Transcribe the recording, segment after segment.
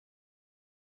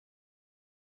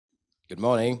Good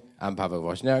morning, I'm Paweł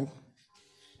Woźniak.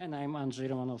 And I'm Andrzej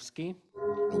Romanowski.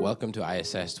 Welcome to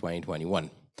ISS 2021.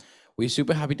 We're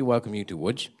super happy to welcome you to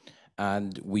Łódź,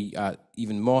 and we are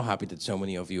even more happy that so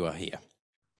many of you are here.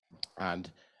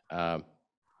 And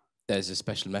there's a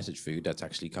special message for you that's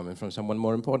actually coming from someone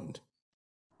more important.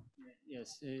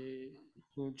 Yes,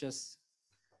 we'll just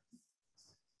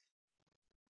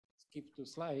skip 2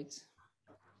 slides.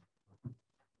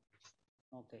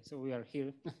 Okay, so we are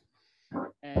here.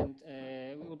 And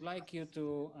we would like you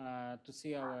to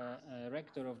see our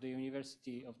rector of the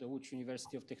University of the Łódź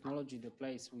University of Technology, the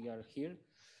place we are here.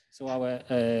 So our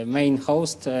main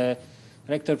host,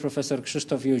 Rector Professor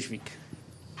Krzysztof Jóźwik.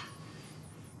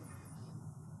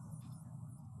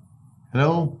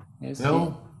 Hello. Yes,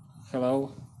 Hello.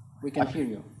 Hello. We can hear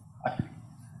you. I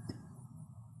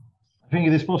think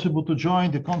it is possible to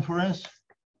join the conference.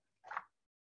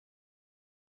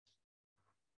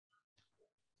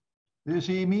 Do you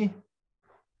see me?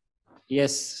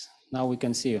 Yes, now we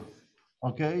can see you.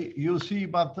 Okay, you see,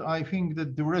 but I think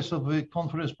that the rest of the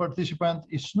conference participant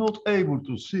is not able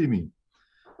to see me.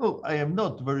 Oh, I am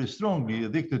not very strongly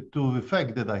addicted to the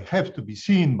fact that I have to be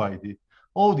seen by the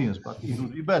audience, but it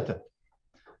would be better.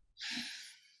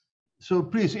 So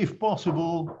please, if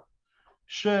possible,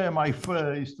 share my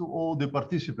face to all the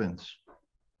participants.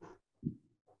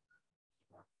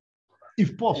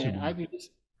 If possible.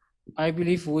 I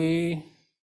believe we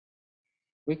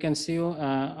can see you.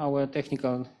 Our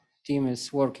technical team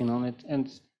is working on it, and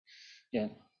yeah,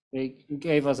 they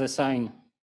gave us a sign.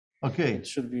 Okay. It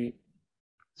should be.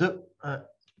 So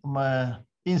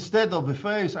instead of the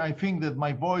face, I think that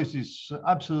my voice is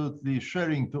absolutely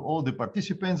sharing to all the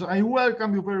participants. I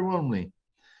welcome you very warmly,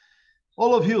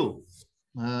 all of you,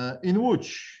 in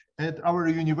Łódź at our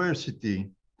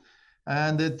university,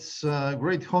 and it's a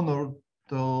great honor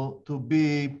to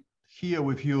be here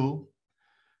with you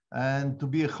and to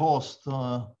be a host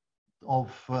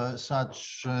of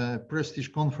such prestige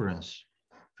conference.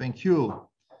 Thank you,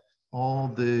 all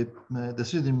the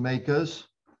decision makers,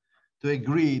 to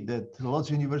agree that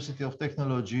Łódź University of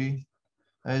Technology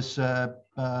is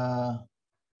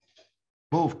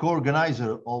both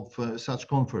co-organizer of such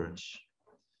conference.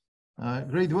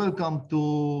 Great welcome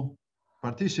to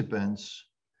participants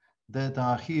that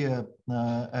are here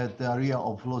at the area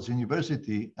of Łódź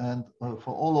University, and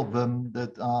for all of them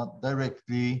that are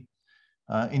directly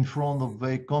in front of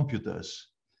their computers.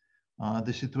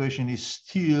 The situation is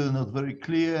still not very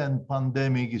clear, and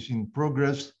pandemic is in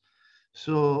progress.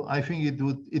 So I think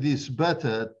it is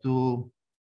better to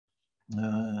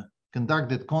conduct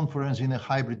that conference in a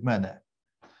hybrid manner.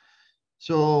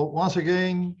 So once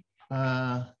again,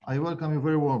 I welcome you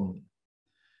very warmly.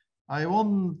 I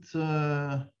want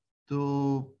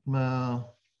to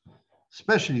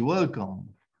especially welcome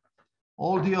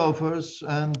all the authors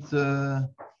and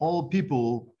all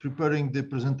people preparing the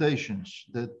presentations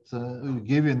that were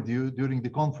given during the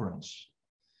conference.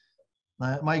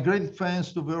 My great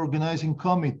thanks to the organizing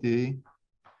committee,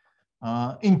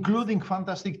 including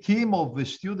fantastic team of the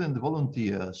student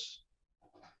volunteers,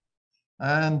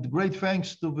 and great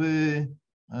thanks to the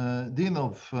Dean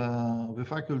of the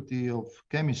Faculty of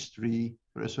Chemistry,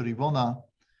 Professor Iwona,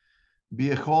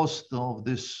 be a host of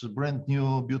this brand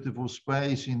new beautiful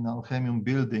space in Alchemium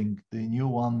building, the new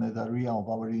one at the area of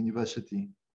our university.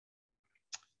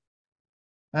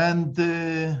 And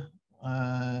the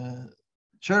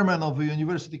chairman of the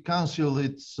University Council,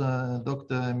 it's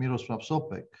Dr. Mirosław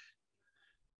Sopek.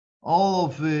 All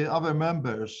of the other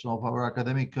members of our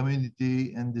academic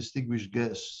community and distinguished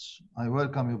guests, I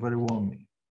welcome you very warmly.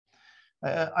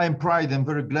 I'm proud and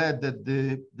very glad that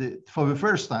for the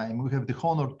first time, we have the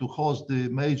honor to host the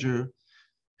major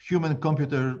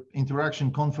human-computer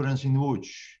interaction conference in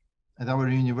Łódź at our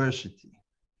university.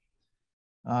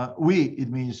 It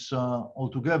means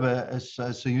altogether as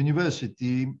a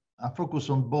university, a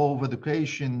focus on both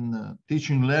education,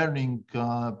 teaching, learning,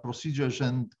 procedures,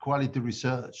 and quality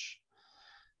research.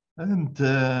 And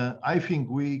I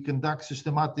think we conduct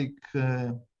systematic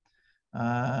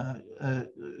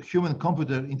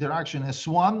human-computer interaction as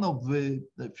one of the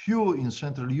few in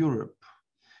Central Europe.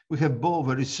 We have both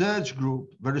a research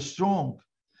group, very strong,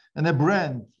 and a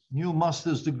brand new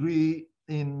master's degree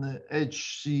in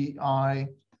HCI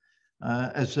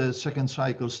as a second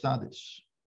cycle studies.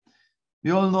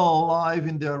 We all know life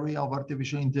in the area of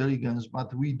artificial intelligence,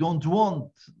 but we don't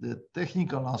want the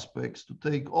technical aspects to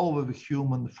take over the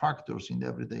human factors in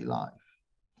everyday life.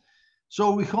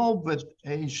 So we hope that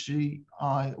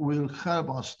HCI will help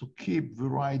us to keep the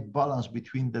right balance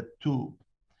between the two,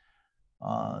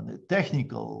 the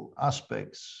technical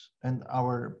aspects and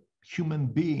our human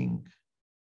being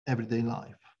everyday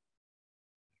life.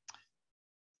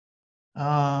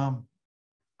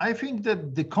 I think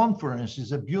that the conference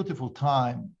is a beautiful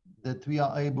time that we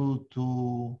are able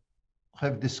to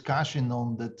have discussion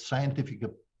on the scientific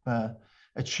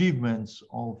achievements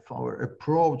of our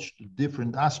approach to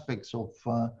different aspects of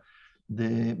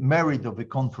the merit of the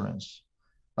conference.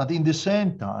 But in the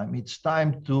same time, it's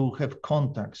time to have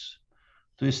contacts,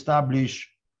 to establish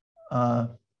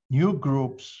new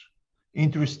groups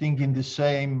interested in the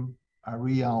same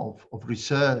area of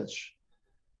research,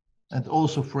 and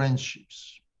also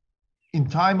friendships. In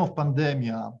time of pandemic,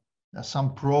 there are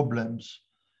some problems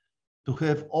to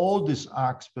have all these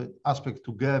aspects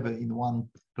together in one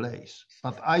place.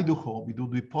 But I do hope it will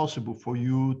be possible for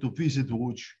you to visit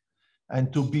Łódź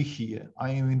and to be here.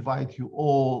 I invite you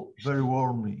all very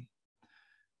warmly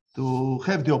to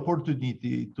have the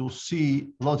opportunity to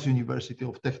see Łódź University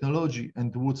of Technology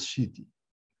and Łódź City.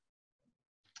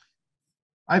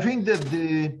 I think that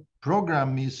the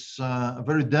program is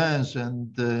very dense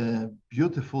and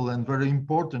beautiful, and very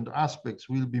important aspects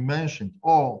will be mentioned,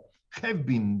 or have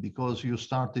been, because you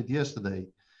started yesterday,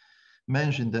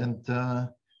 mentioned. And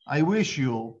I wish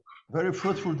you very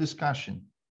fruitful discussion.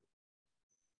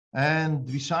 And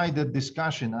beside that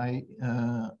discussion, I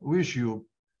wish you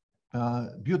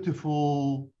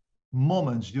beautiful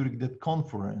moments during that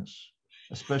conference,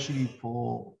 especially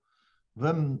for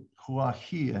them who are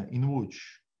here in Łódź.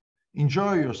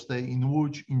 Enjoy your stay in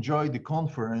Łódź, enjoy the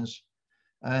conference,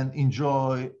 and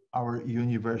enjoy our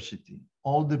university.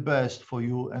 All the best for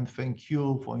you, and thank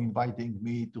you for inviting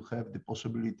me to have the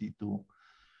possibility to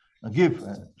give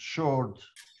a short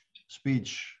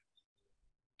speech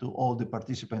to all the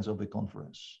participants of the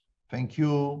conference. Thank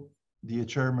you, dear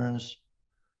chairmen.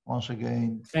 Once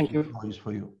again, thank you. Is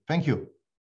for you. Thank you.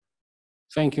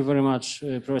 Thank you very much,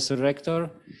 Professor Rector.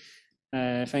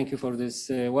 Thank you for this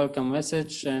welcome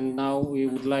message. And now we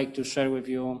would like to share with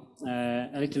you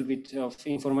a little bit of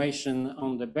information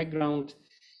on the background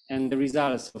and the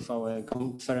results of our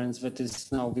conference that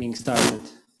is now being started.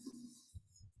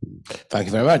 Thank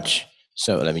you very much.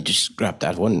 So let me just grab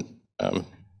that one.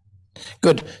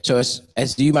 Good. So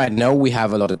as you might know, we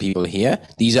have a lot of people here.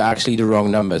 These are actually the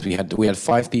wrong numbers. We had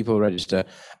 5 people register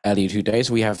earlier 2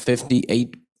 days. We have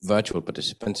 58 virtual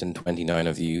participants and 29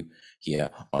 of you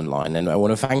here online. And I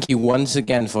want to thank you once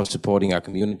again for supporting our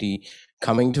community,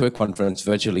 coming to a conference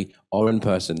virtually or in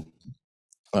person,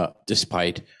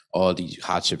 despite all the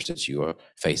hardships that you are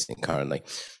facing currently.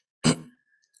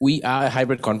 We are a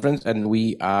hybrid conference, and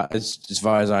we are, as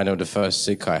far as I know, the first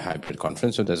SIGCHI hybrid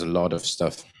conference. So there's a lot of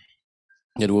stuff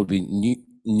that will be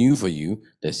new for you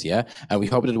this year, and we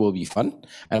hope that it will be fun.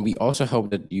 And we also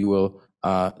hope that you will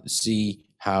see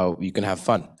how you can have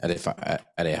fun at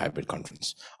a hybrid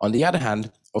conference. On the other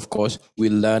hand, of course, we're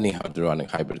learning how to run a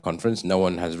hybrid conference. No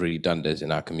one has really done this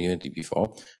in our community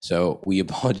before, so we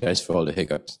apologize for all the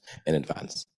hiccups in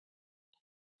advance.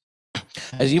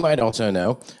 As you might also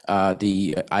know,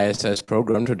 the ISS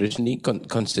program traditionally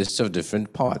consists of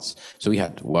different parts. So we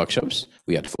had workshops,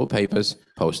 we had full papers,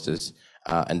 posters,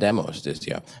 and demos this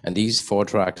year. And these 4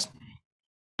 tracks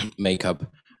make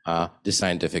up the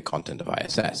scientific content of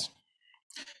ISS.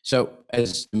 So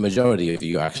as the majority of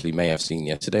you actually may have seen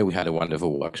yesterday, we had a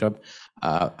wonderful workshop,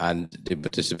 and the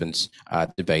participants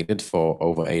debated for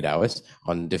over 8 hours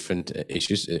on different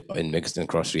issues in mixed and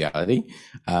cross reality.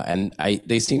 And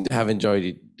they seem to have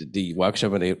enjoyed the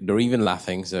workshop, and they're even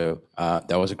laughing. So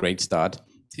that was a great start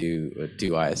to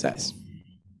ISS.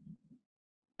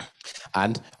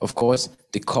 And of course,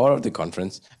 the core of the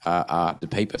conference are the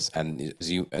papers. And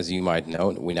as you might know,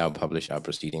 we now publish our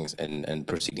proceedings and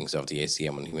proceedings of the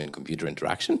ACM on human-computer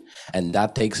interaction, and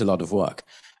that takes a lot of work.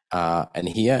 And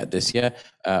here, this year,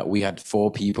 we had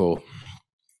 4 people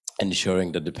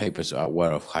ensuring that the papers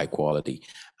were of high quality,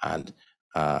 and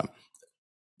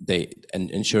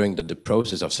ensuring that the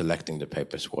process of selecting the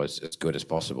papers was as good as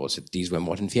possible. So these were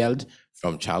Morten Fjeld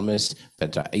from Chalmers,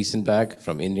 Petra Eisenberg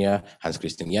from India,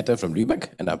 Hans-Christian Jetter from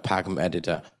Lübeck, and our PAGM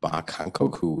editor, Mark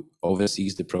Hancock, who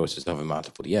oversees the process over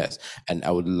multiple years. And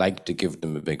I would like to give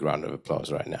them a big round of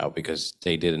applause right now, because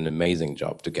they did an amazing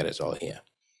job to get us all here.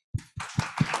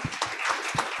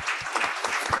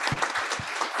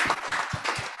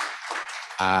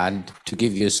 And to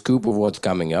give you a scoop of what's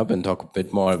coming up and talk a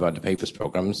bit more about the papers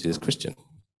programs is Christian.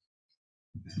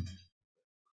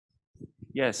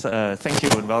 Yes, thank you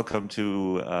and welcome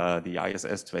to the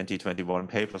ISS 2021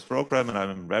 papers program. And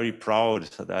I'm very proud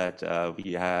that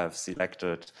we have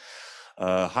selected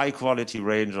a high quality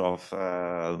range of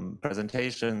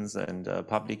presentations and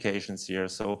publications here.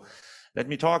 So Let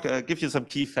me give you some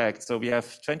key facts. So we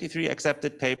have 23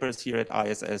 accepted papers here at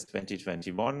ISS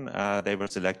 2021. They were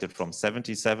selected from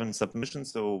 77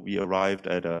 submissions. So we arrived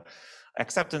at a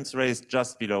acceptance rate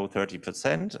just below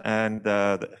 30%. And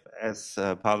as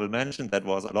Pavel mentioned, that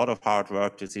was a lot of hard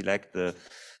work to select the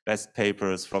best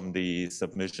papers from the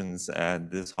submissions. And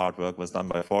this hard work was done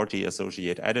by 40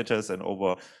 associate editors and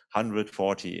over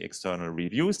 140 external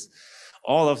reviews.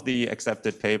 All of the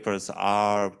accepted papers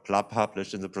are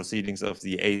published in the proceedings of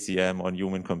the ACM on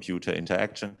human-computer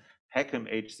interaction,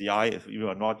 HACM-HCI, if you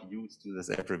are not used to this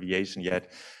abbreviation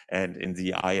yet, and in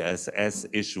the ISS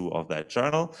issue of that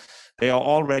journal. They are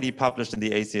already published in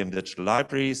the ACM Digital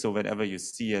Library, so whenever you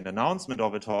see an announcement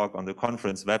of a talk on the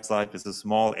conference website with a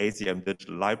small ACM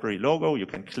Digital Library logo, you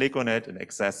can click on it and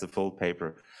access the full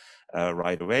paper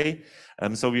right away.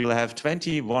 So we will have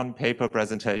 21 paper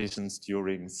presentations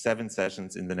during 7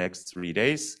 sessions in the next 3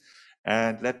 days.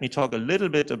 And let me talk a little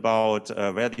bit about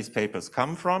where these papers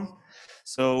come from.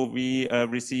 So we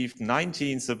received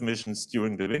 19 submissions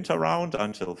during the winter round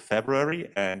until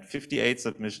February and 58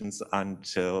 submissions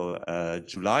until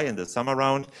July in the summer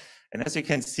round. And as you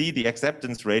can see, the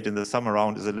acceptance rate in the summer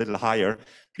round is a little higher.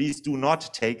 Please do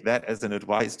not take that as an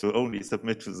advice to only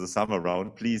submit to the summer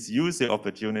round. Please use the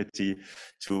opportunity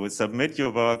to submit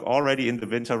your work already in the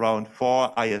winter round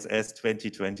for ISS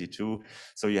 2022.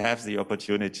 So you have the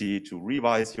opportunity to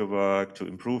revise your work, to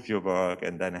improve your work,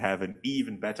 and then have an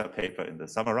even better paper in the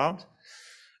summer round.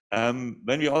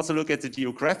 When we also look at the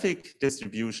geographic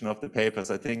distribution of the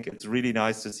papers, I think it's really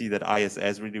nice to see that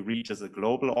ISS really reaches a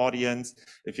global audience.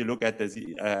 If you look at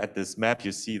this map,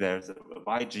 you see there's a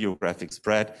wide geographic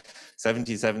spread,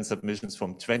 77 submissions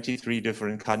from 23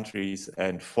 different countries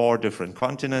and 4 different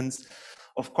continents.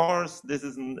 Of course, this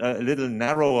is a little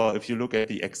narrower if you look at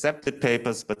the accepted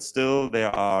papers, but still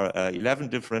there are 11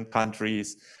 different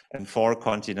countries and 4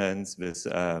 continents with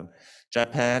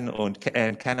Japan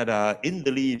and Canada in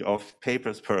the lead of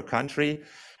papers per country.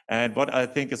 And what I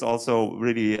think is also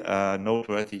really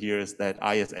noteworthy here is that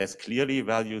ISS clearly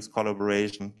values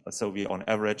collaboration. So on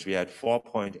average, we had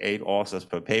 4.8 authors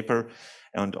per paper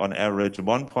and on average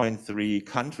 1.3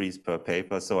 countries per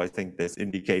paper. So I think this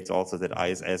indicates also that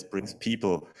ISS brings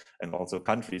people and also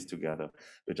countries together,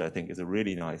 which I think is a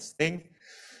really nice thing.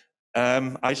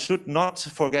 I should not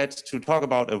forget to talk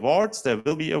about awards. There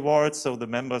will be awards. So the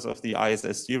members of the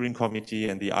ISS steering committee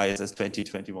and the ISS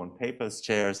 2021 papers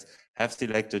chairs have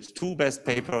selected 2 best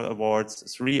paper awards,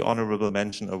 3 honorable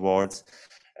mention awards,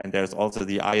 and there's also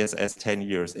the ISS 10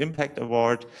 Years Impact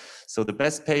Award. So the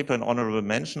best paper and honorable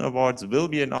mention awards will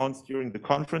be announced during the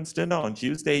conference dinner on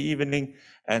Tuesday evening,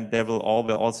 and there will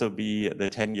also be the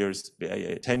 10 years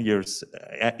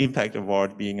Impact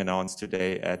Award being announced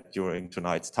today during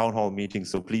tonight's town hall meeting.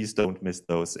 So please don't miss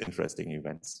those interesting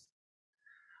events.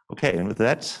 Okay, and with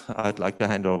that, I'd like to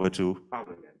hand over to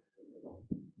Pavel again.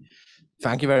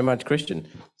 Thank you very much, Christian.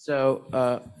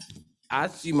 So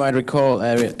as you might recall,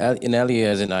 in early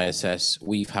years in ISS,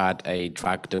 we've had a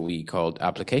track that we called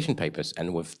application papers.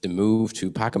 And with the move to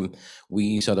PACM,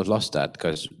 we sort of lost that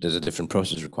because there's a different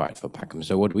process required for PACM.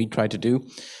 So what we tried to do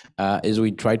is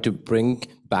we tried to bring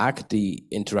back the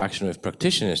interaction with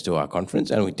practitioners to our conference.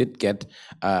 And we did get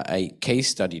a case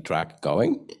study track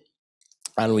going.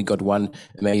 And we got one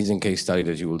amazing case study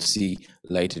that you will see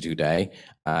later today.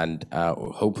 And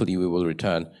hopefully we will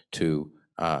return to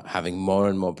having more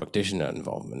and more practitioner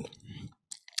involvement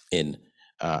in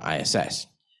ISS.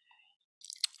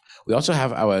 We also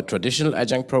have our traditional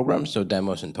adjunct program, so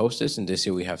demos and posters. And this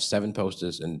year we have 7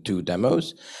 posters and 2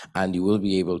 demos, and you will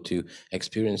be able to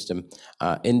experience them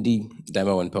in the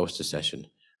demo and poster session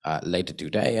later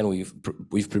today. And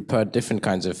we've prepared different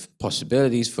kinds of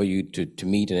possibilities for you to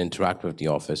meet and interact with the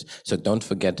authors. So don't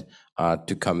forget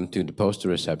to come to the poster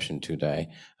reception today.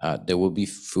 There will be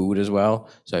food as well.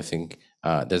 So I think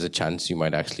there's a chance you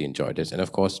might actually enjoy this. And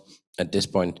of course, at this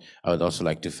point, I would also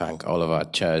like to thank all of our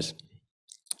chairs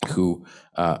who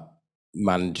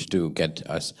managed to get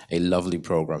us a lovely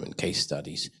program in case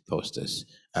studies, posters,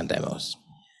 and demos.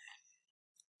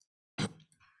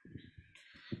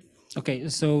 Okay,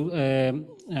 so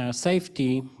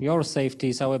safety, your safety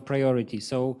is our priority.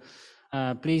 So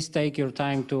please take your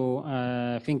time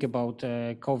to think about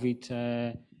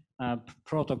COVID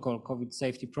protocol, COVID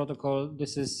safety protocol.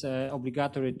 This is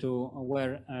obligatory to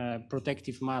wear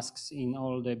protective masks in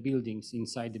all the buildings,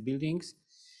 inside the buildings.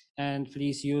 And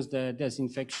please use the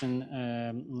disinfection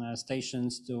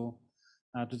stations to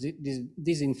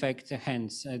disinfect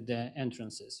hands at the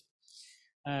entrances.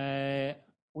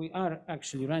 We are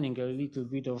actually running a little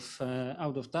bit of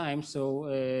out of time, so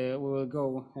we will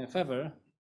go further.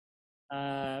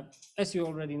 As you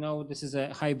already know, this is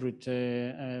a hybrid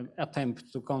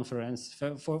attempt to conference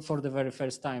for the very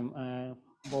first time,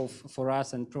 both for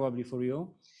us and probably for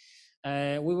you.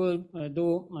 We will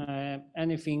do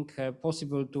anything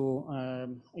possible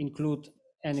to include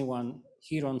anyone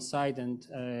here on site and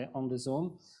on the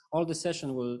Zoom. All the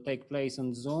session will take place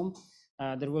on Zoom.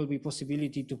 There will be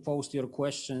possibility to post your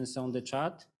questions on the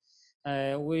chat.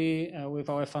 We, with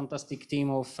our fantastic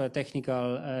team of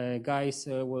technical guys,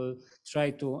 will try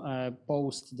to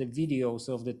post the videos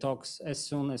of the talks as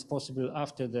soon as possible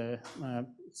after the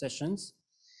sessions.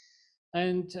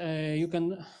 And you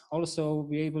can also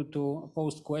be able to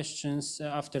post questions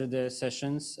after the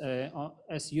sessions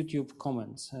as YouTube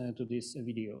comments to these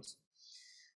videos.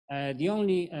 The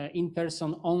only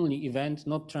in-person only event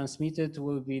not transmitted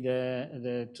will be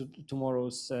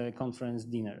tomorrow's conference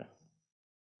dinner.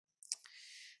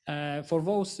 For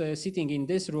those sitting in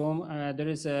this room, there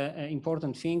is an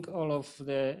important thing. All of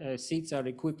the seats are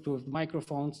equipped with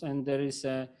microphones, and there is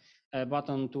a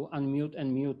button to unmute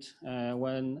and mute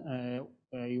when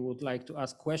you would like to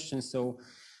ask questions. So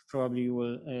probably you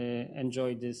will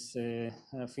enjoy this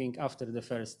thing after the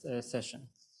first session.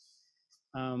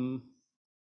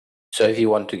 So if you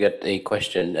want to get a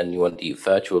question and you want the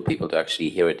virtual people to actually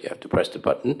hear it, you have to press the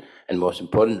button. And most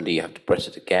importantly, you have to press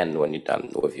it again when you're done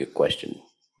with your question.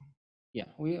 Yeah,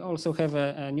 we also have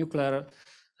a nuclear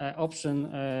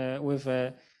option with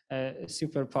a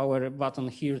superpower button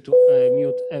here to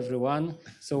mute everyone.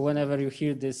 So whenever you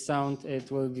hear this sound, it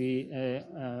will be,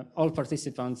 all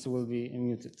participants will be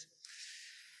muted.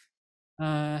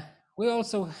 We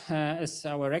also, as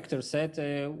our rector said,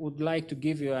 would like to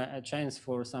give you a chance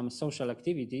for some social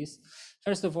activities.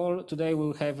 First of all, today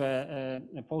we'll have a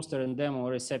poster and demo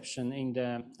reception in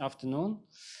the afternoon.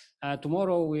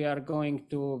 Tomorrow we are going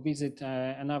to visit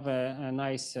another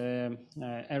nice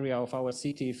area of our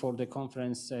city for the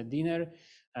conference dinner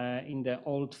in the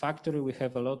old factory. We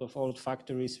have a lot of old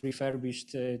factories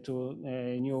refurbished to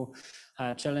new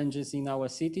challenges in our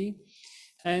city.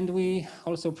 And we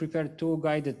also prepared 2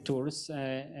 guided tours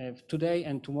today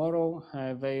and tomorrow.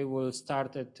 They will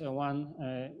start at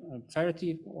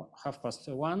 1:30,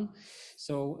 1:30.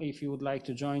 So if you would like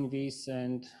to join these,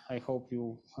 and I hope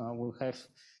you will have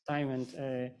time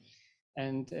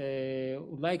and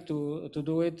would like to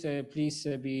do it, please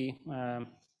be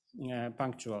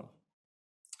punctual.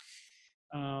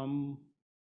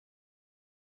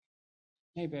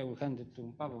 Maybe I will hand it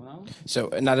to Pavel now. So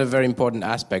another very important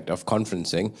aspect of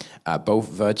conferencing, both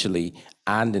virtually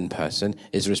and in person,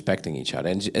 is respecting each other.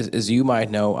 And as you might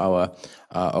know, our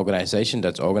organization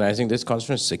that's organizing this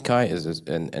conference, BCI,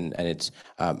 and its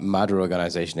mother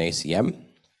organization, ACM,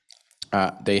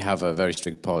 they have a very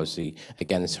strict policy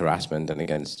against harassment and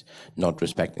against not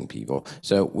respecting people.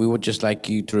 So we would just like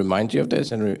you to remind you of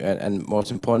this, and most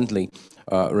importantly,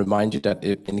 remind you that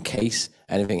in case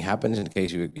anything happens, in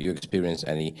case you experience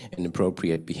any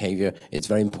inappropriate behavior, it's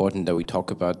very important that we talk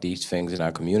about these things in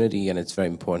our community, and it's very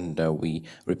important that we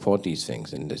report these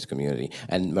things in this community.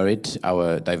 And Marit,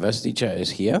 our diversity chair, is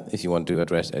here. If you want to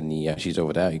address any, she's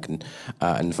over there. You can,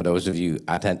 and for those of you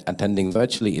attending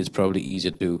virtually, it's probably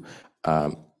easier to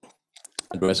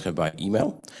address her by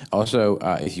email. Also,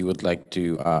 if you would like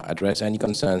to address any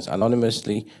concerns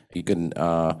anonymously, you can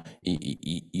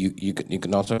you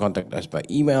can also contact us by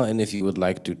email. And if you would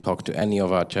like to talk to any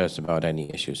of our chairs about any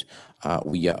issues,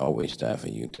 we are always there for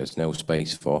you. There's no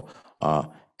space for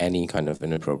any kind of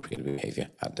inappropriate behavior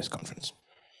at this conference.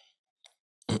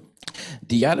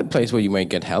 The other place where you may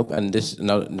get help, and this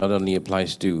not only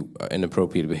applies to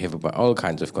inappropriate behavior, but all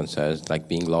kinds of concerns like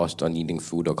being lost or needing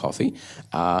food or coffee,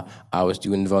 our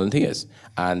student volunteers.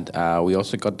 And we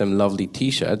also got them lovely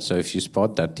T-shirts. So if you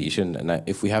spot that T-shirt, and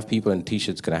if we have people in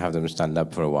T-shirts, can I have them stand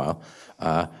up for a while?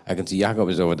 I can see Jakob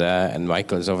is over there and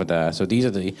Michael is over there. So these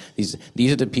are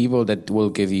the people that will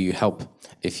give you help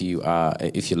if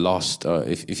you're lost, or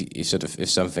if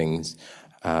something's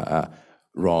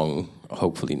wrong,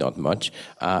 hopefully not much,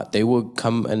 they will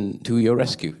come and to your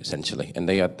rescue essentially, and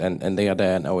they are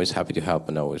there and always happy to help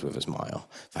and always with a smile.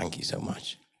 Thank you so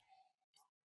much.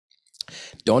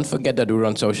 Don't forget that we're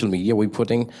on social media. We're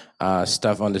putting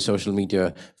stuff on the social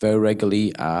media very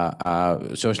regularly.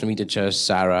 Social media chairs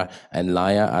Sarah and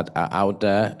Laya are out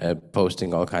there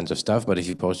posting all kinds of stuff. But if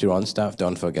you post your own stuff,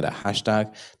 don't forget a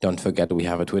hashtag. Don't forget we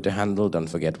have a Twitter handle. Don't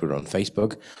forget we're on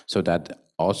Facebook, so that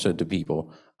also the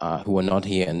people who are not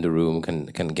here in the room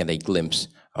can get a glimpse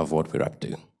of what we're up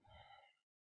to.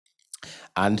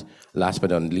 And last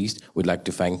but not least, we'd like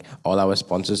to thank all our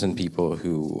sponsors and people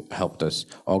who helped us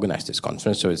organize this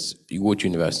conference. So it's Łódź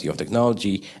University of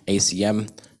Technology, ACM,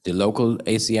 the local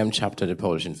ACM chapter, the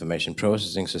Polish Information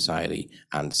Processing Society,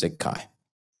 and SIGCAI.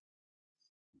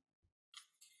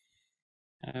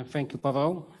 Thank you,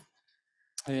 Paweł.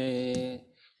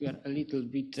 We are a little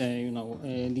bit,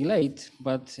 delayed,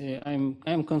 but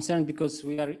I'm concerned because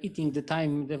we are eating the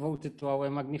time devoted to our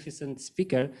magnificent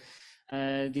speaker,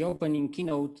 the opening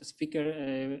keynote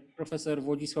speaker, Professor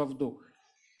Włodzisław Duch.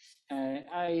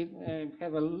 I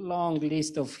have a long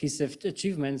list of his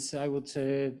achievements. I would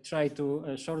try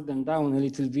to short them down a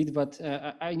little bit, but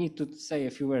I need to say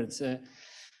a few words.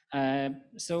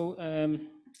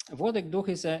 Włodek Duch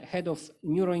is a head of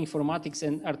Neuroinformatics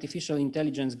and Artificial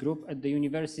Intelligence Group at the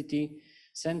University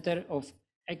Center of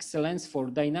Excellence for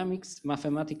Dynamics,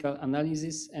 Mathematical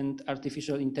Analysis and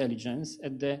Artificial Intelligence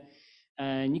at the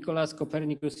Nicholas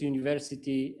Copernicus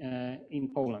University in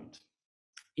Poland,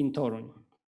 in Toruń.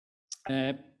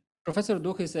 Professor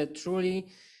Duch is a truly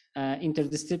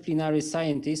interdisciplinary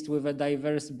scientist with a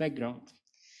diverse background.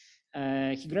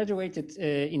 He graduated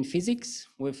in physics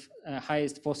with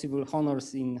highest possible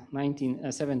honors in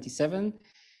 1977,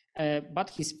 but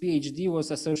his PhD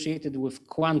was associated with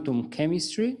quantum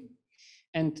chemistry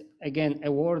and again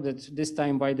awarded this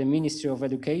time by the Ministry of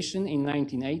Education in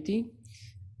 1980.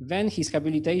 Then his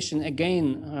habilitation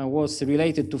again was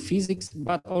related to physics,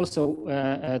 but also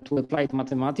to applied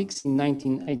mathematics in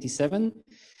 1987.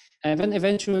 And then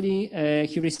eventually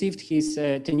he received his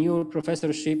tenure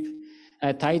professorship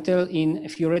title in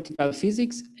theoretical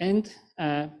physics and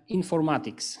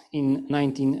informatics in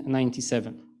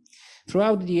 1997.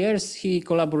 Throughout the years, he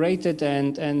collaborated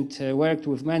and worked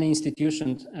with many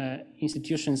institutions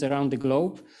around the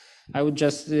globe. I would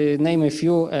just name a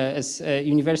few as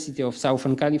University of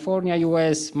Southern California,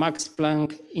 US, Max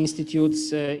Planck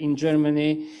Institutes in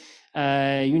Germany,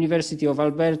 University of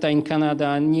Alberta in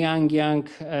Canada, Nanyang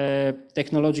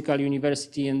Technological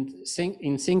University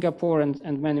in Singapore,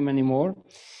 and many, many more.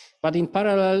 But in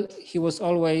parallel, he was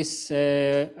always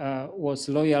was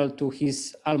loyal to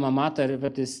his alma mater,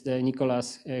 that is the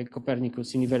Nicholas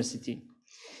Copernicus University.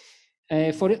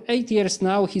 For 8 years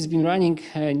now, he's been running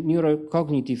a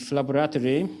neurocognitive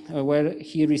laboratory where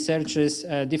he researches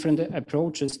different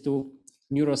approaches to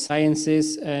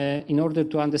neurosciences in order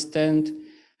to understand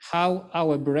how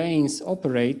our brains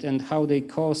operate and how they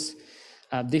cause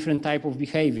different type of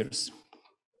behaviors.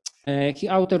 He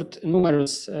authored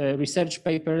numerous research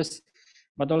papers,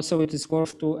 but also it is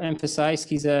worth to emphasize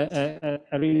he's a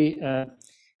really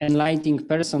enlightening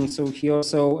person. So he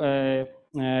also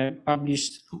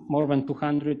published more than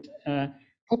 200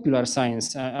 popular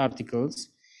science articles.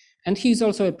 And he's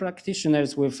also a practitioner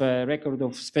with a record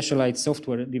of specialized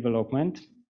software development.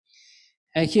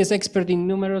 He is expert in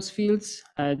numerous fields,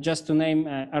 just to name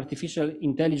artificial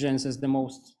intelligence as the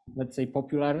most, let's say,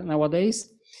 popular nowadays.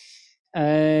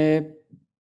 And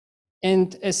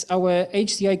as our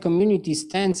HCI community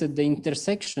stands at the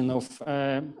intersection of,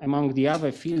 among the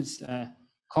other fields,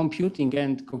 computing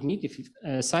and cognitive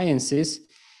sciences,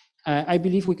 I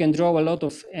believe we can draw a lot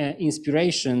of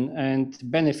inspiration and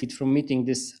benefit from meeting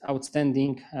this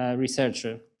outstanding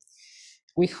researcher.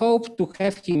 We hope to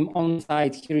have him on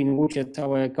site here in Łódź at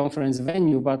our conference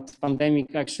venue, but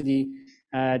pandemic actually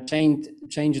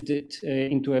changed it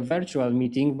into a virtual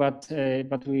meeting, but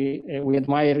we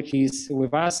admire he's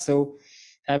with us. So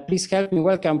please help me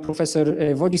welcome Professor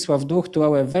Włodzisław Duch to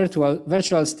our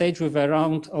virtual stage with a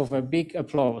round of a big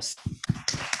applause.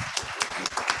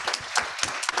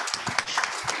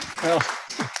 Well,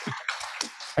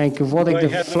 thank you, Włodek,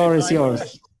 the floor is yours.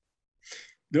 Left?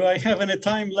 Do I have any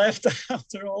time left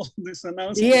after all this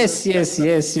announcement?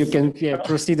 Yes, you can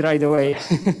proceed right away.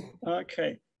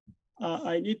 Okay,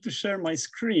 I need to share my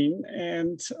screen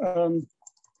and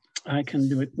I can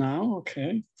do it now,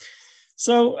 okay.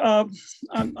 So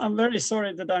I'm very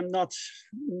sorry that I'm not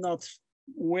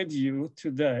with you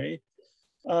today,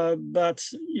 but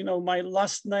you know, my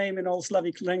last name in all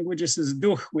Slavic languages is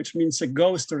Duch, which means a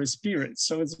ghost or a spirit.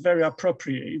 So it's very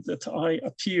appropriate that I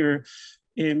appear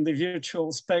in the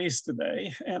virtual space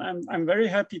today. And I'm very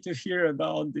happy to hear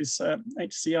about this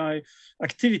HCI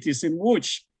activities in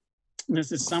Łódź.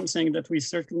 This is something that we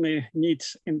certainly need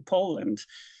in Poland.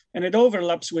 And it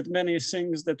overlaps with many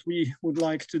things that we would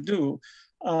like to do,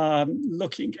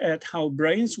 looking at how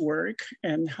brains work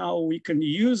and how we can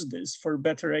use this for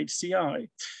better HCI.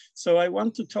 So I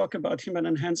want to talk about human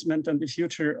enhancement and the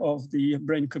future of the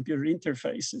brain-computer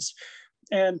interfaces.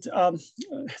 And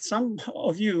some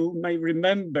of you may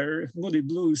remember Moody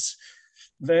Blues'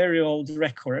 very old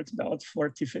record, about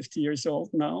 40, 50 years old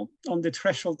now, on the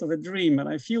threshold of a dream. And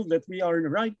I feel that we are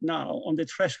right now on the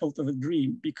threshold of a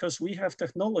dream because we have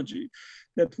technology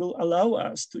that will allow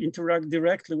us to interact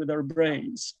directly with our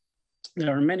brains.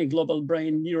 There are many global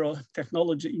brain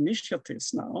neurotechnology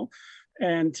initiatives now,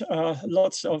 and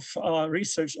lots of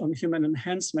research on human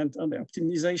enhancement and the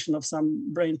optimization of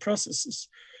some brain processes.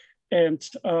 And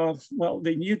well,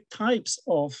 the new types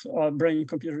of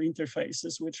brain-computer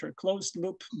interfaces, which are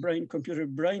closed-loop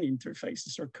brain-computer-brain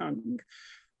interfaces, are coming.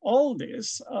 All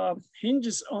this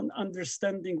hinges on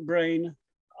understanding brain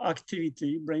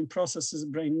activity, brain processes,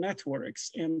 brain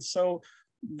networks. And so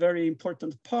very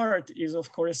important part is,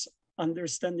 of course,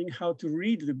 understanding how to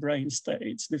read the brain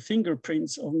states, the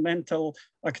fingerprints of mental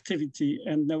activity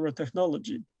and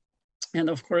neurotechnology. And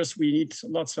of course, we need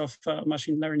lots of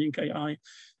machine learning, AI,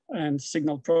 and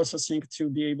signal processing to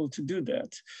be able to do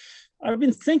that. I've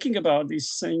been thinking about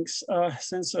these things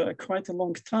since quite a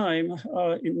long time.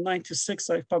 In '96,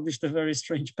 I published a very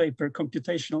strange paper,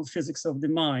 Computational Physics of the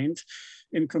Mind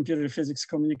in Computer Physics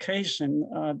Communication.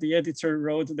 The editor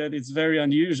wrote that it's very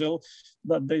unusual,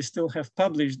 but they still have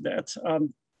published that.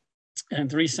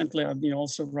 And recently, I've been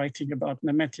also writing about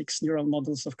memetics, neural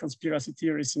models of conspiracy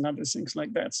theories, and other things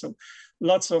like that. So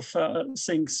lots of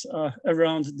things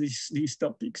around these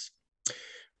topics.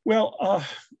 Well,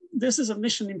 this is a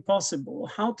mission impossible,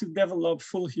 how to develop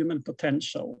full human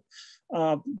potential.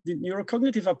 The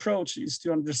neurocognitive approach is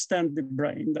to understand the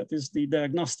brain, that is the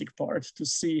diagnostic part, to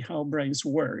see how brains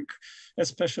work,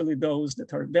 especially those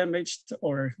that are damaged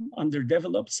or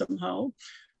underdeveloped somehow.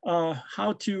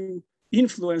 How to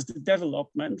influence the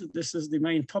development. This is the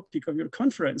main topic of your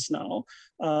conference now.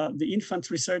 The infant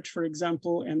research, for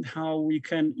example, and how we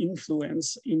can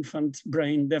influence infant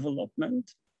brain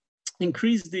development.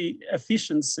 Increase the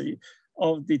efficiency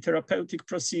of the therapeutic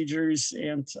procedures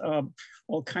and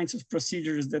all kinds of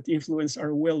procedures that influence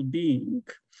our well-being.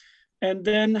 And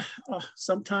then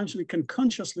sometimes we can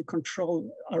consciously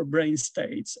control our brain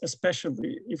states,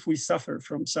 especially if we suffer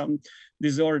from some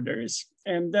disorders.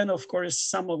 And then, of course,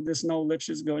 some of this knowledge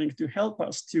is going to help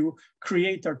us to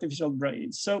create artificial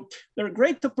brains. So there are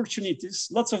great opportunities,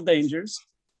 lots of dangers.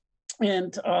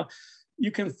 And you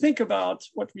can think about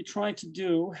what we try to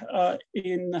do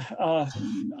in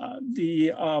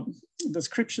the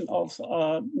description of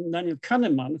Daniel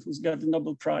Kahneman, who's got the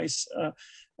Nobel Prize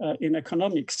in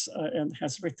economics and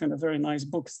has written a very nice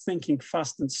book, Thinking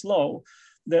Fast and Slow,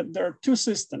 that there are two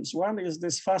systems. One is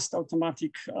this fast,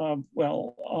 automatic,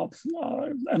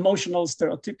 emotional,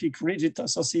 stereotypic, rigid,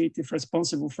 associative,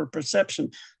 responsible for perception.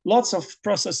 Lots of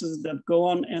processes that go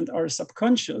on and are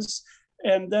subconscious.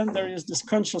 And then there is this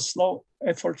conscious, slow,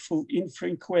 effortful,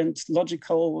 infrequent,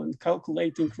 logical, and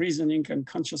calculating, reasoning, and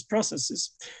conscious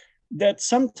processes that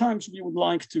sometimes we would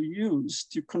like to use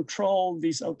to control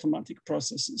these automatic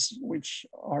processes, which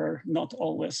are not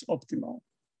always optimal.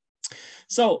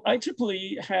 So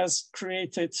IEEE has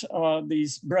created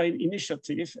this brain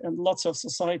initiative, and lots of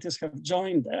societies have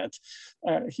joined that.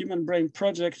 Human Brain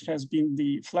Project has been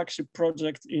the flagship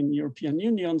project in European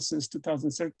Union since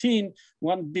 2013.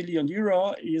 €1 billion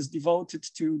is devoted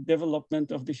to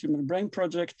development of the Human Brain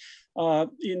Project.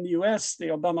 In the US, the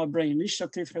Obama Brain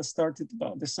Initiative has started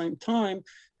about the same time,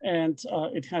 and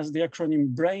it has the acronym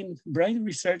brain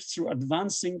research through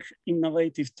advancing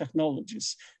innovative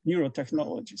technologies,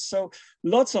 neurotechnologies. So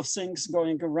lots of things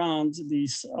going around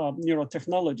these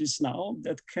neurotechnologies now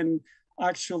that can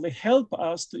actually help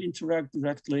us to interact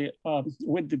directly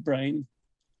with the brain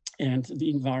and the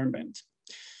environment.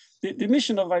 The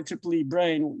mission of IEEE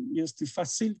Brain is to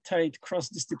facilitate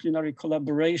cross-disciplinary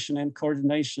collaboration and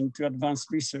coordination to advance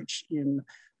research in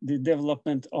the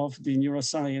development of the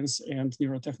neuroscience and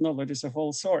neurotechnologies of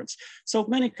all sorts. So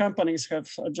many companies have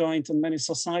joined and many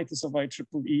societies of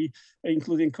IEEE,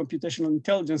 including Computational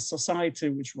Intelligence Society,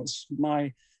 which was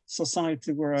my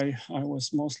society where I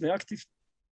was mostly active.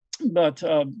 But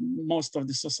most of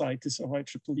the societies of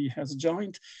IEEE has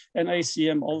joined, and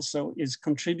ACM also is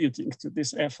contributing to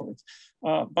this effort.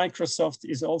 Microsoft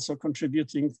is also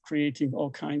contributing, creating all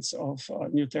kinds of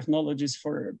new technologies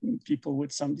for people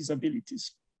with some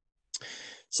disabilities.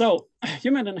 So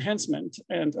human enhancement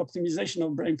and optimization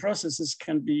of brain processes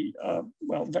can be,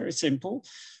 well, very simple.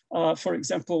 For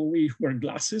example, we wear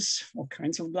glasses, all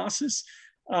kinds of glasses.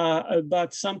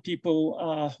 But some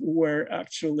people wear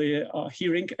actually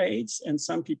hearing aids, and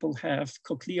some people have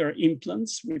cochlear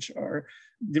implants, which are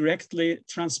directly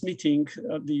transmitting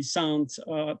the sound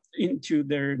into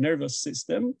their nervous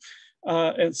system.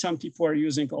 And some people are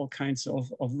using all kinds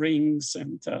of rings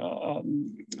and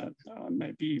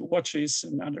maybe watches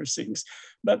and other things.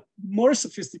 But more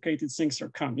sophisticated things are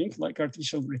coming, like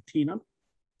artificial retina.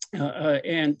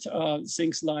 And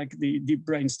things like the deep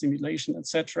brain stimulation,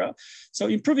 etc. So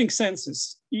improving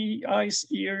senses, eyes,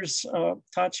 ears,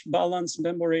 touch, balance,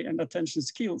 memory, and attention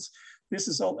skills. this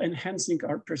is all enhancing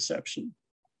our perception.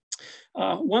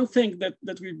 One thing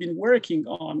that we've been working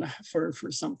on for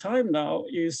some time now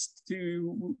is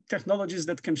technologies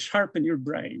that can sharpen your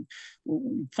brain.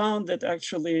 We found that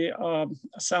actually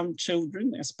some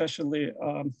children, especially,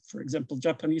 for example,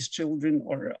 Japanese children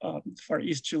or Far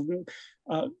East children,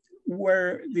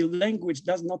 where the language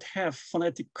does not have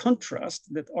phonetic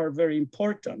contrast that are very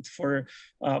important for,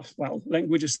 well,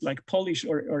 languages like Polish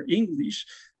or English,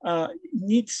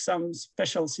 need some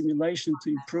special simulation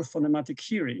to improve phonematic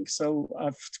hearing. So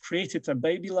I've created a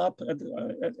baby lab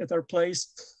at our place,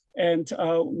 and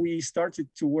we started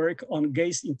to work on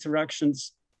gaze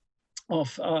interactions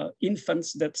of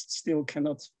infants that still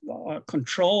cannot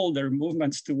control their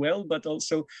movements too well, but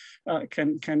also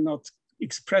cannot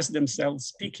express themselves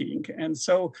speaking. And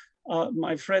so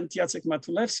my friend Jacek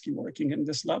Matulewski, working in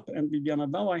this lab, and Bibiana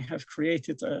Bałaj have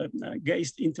created a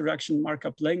gaze interaction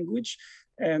markup language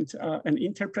and an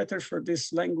interpreter for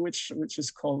this language, which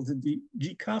is called the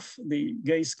GCAF, the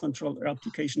Gaze Controller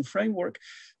Application Framework,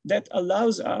 that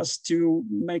allows us to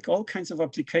make all kinds of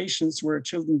applications where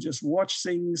children just watch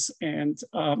things and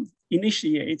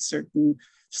initiate certain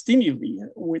stimuli,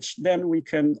 which then we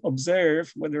can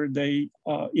observe whether they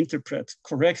interpret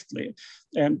correctly.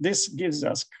 And this gives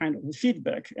us kind of a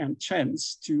feedback and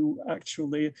chance to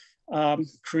actually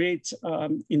create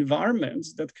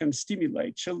environments that can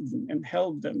stimulate children and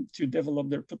help them to develop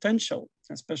their potential,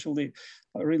 especially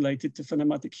related to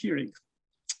phonematic hearing.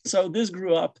 So this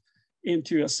grew up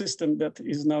into a system that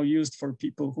is now used for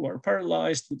people who are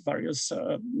paralyzed with various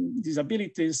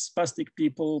disabilities, spastic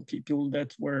people, people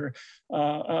that were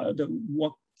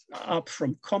walk up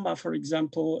from coma, for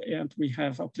example, and we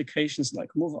have applications like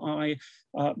MoveEye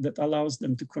that allows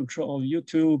them to control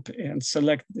YouTube and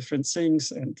select different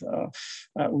things. And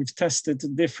we've tested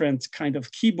different kind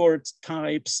of keyboard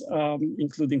types,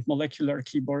 including molecular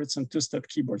keyboards and two-step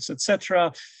keyboards,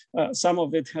 etc. Some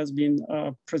of it has been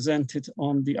presented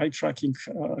on the eye tracking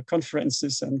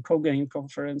conferences and CoGain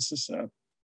conferences,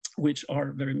 which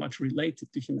are very much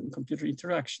related to human-computer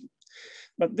interaction.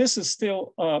 But this is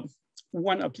still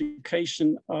one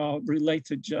application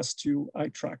related just to eye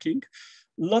tracking.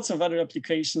 Lots of other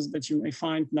applications that you may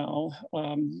find now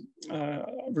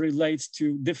relate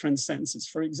to different senses.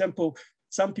 For example,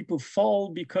 some people fall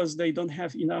because they don't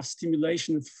have enough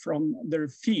stimulation from their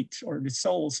feet or the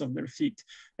soles of their feet.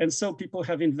 And so people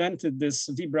have invented this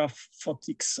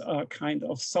vibraphotics kind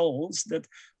of soles that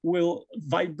will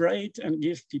vibrate and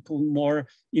give people more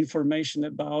information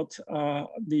about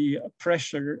the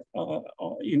pressure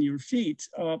in your feet.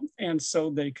 And so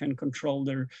they can control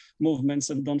their movements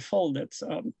and don't fall that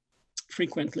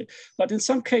frequently. But in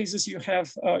some cases, you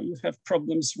have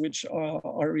problems which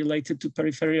are related to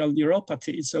peripheral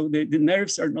neuropathy. So the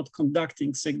nerves are not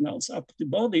conducting signals up the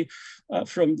body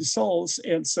from the soles.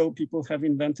 And so people have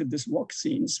invented these walk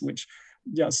scenes, which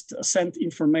just send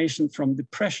information from the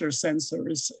pressure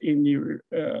sensors in your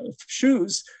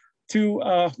shoes to,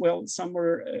 well,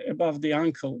 somewhere above the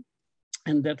ankle.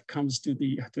 And that comes to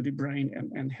the brain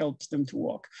and helps them to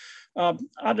walk.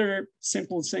 Other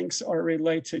simple things are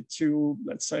related to,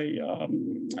 let's say,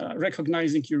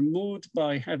 recognizing your mood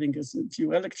by having a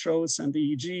few electrodes and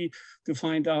EEG to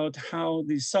find out how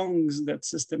the songs that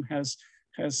system has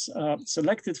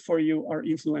selected for you are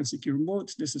influencing your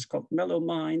mood. This is called mellow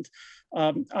mind.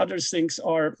 Other things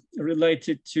are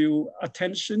related to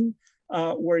attention.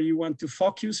 Where you want to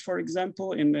focus, for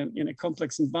example, in a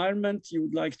complex environment, you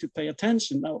would like to pay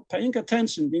attention. Now, paying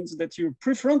attention means that your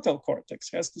prefrontal cortex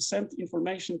has to send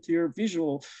information to your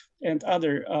visual and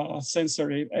other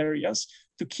sensory areas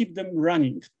to keep them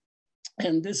running.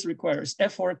 And this requires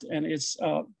effort and it's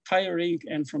tiring.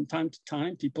 And from time to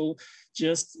time, people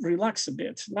just relax a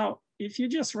bit. Now, if you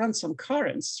just run some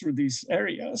currents through these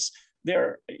areas, they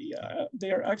are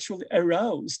actually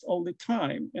aroused all the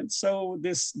time. And so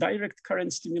this direct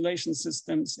current stimulation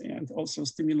systems and also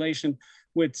stimulation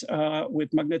with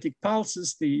magnetic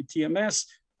pulses, the TMS,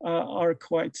 are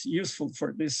quite useful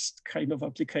for this kind of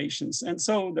applications. And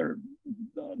so there are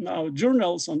now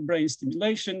journals on brain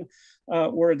stimulation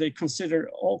where they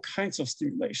consider all kinds of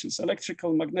stimulations: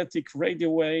 electrical, magnetic, radio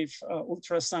wave,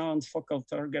 ultrasound, focal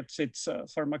targeted,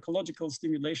 pharmacological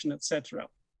stimulation, etc.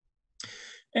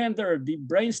 And there are deep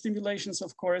brain stimulations,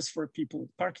 of course, for people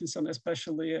with Parkinson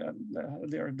especially.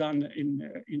 They are done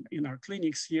in our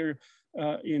clinics here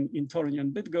in Toruń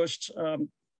and Bydgoszcz.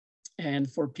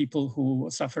 And for people who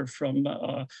suffer from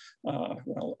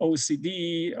well,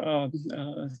 OCD,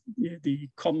 the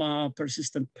coma,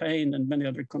 persistent pain, and many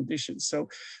other conditions. So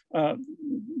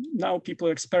now people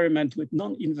experiment with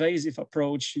non-invasive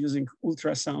approach using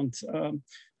ultrasound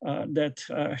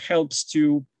that helps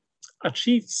to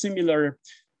achieve similar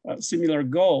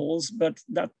goals, but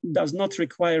that does not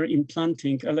require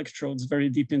implanting electrodes very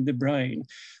deep in the brain.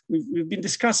 We've been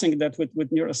discussing that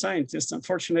with neuroscientists.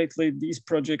 Unfortunately, these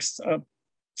projects,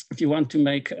 if you want to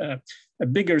make a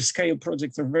bigger scale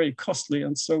project, are very costly,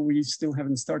 and so we still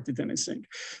haven't started anything.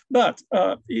 But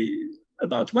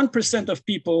about 1% of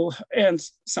people and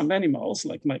some animals,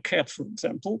 like my cat, for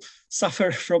example,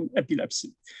 suffer from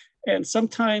epilepsy. And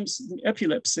sometimes the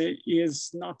epilepsy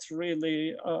is not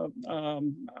really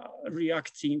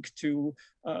reacting to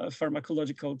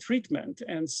pharmacological treatment.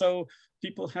 And so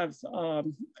people have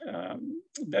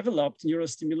developed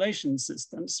neurostimulation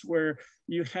systems where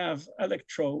you have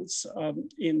electrodes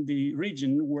in the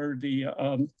region where the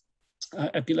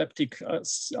epileptic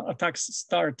attacks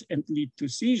start and lead to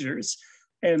seizures.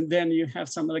 And then you have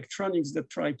some electronics that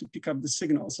try to pick up the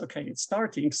signals. Okay, it's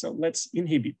starting, so let's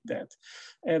inhibit that.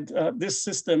 And this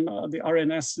system, the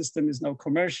RNS system, is now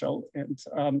commercial and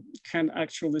can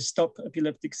actually stop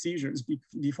epileptic seizures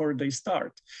before they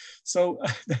start. So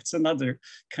that's another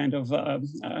kind of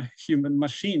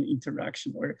human-machine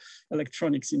interaction or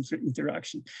electronics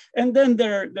interaction. And then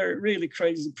there are really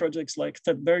crazy projects like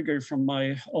Ted Berger from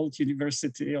my old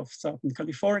University of Southern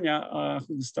California,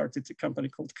 who started a company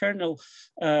called Kernel.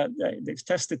 They've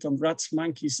tested on rats,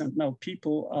 monkeys, and now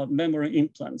people memory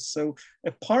implants. So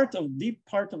a deep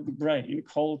part of the brain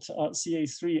called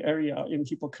CA3 area in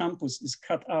hippocampus is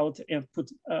cut out and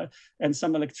and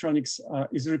some electronics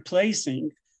is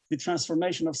replacing the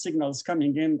transformation of signals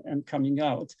coming in and coming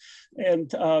out.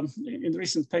 And in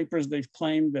recent papers, they've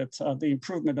claimed that the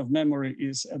improvement of memory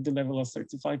is at the level of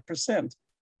 35%.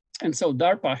 And so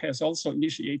DARPA has also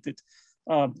initiated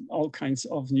all kinds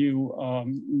of new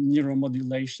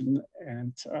neuromodulation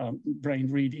and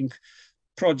brain reading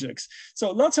projects.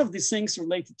 So lots of these things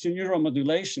related to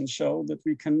neuromodulation show that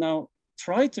we can now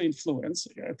try to influence,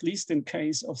 at least in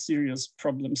case of serious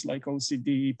problems like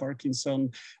OCD,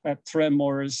 Parkinson,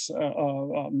 tremors,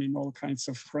 all kinds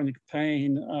of chronic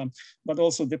pain, but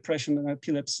also depression and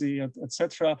epilepsy,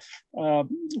 etc.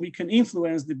 We can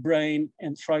influence the brain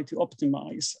and try to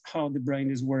optimize how the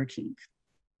brain is working.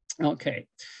 Okay,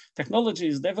 technology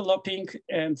is developing,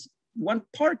 and one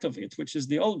part of it, which is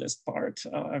the oldest part,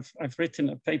 I've written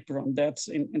a paper on that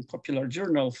in Popular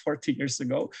Journal 40 years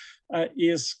ago,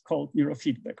 is called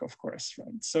neurofeedback, of course,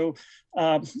 right? So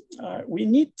we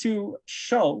need to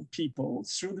show people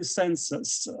through the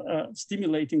senses,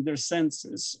 stimulating their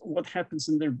senses, what happens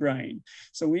in their brain.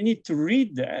 So we need to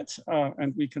read that,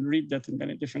 and we can read that in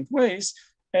many different ways,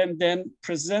 and then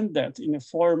present that in a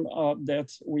form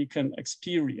that we can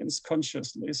experience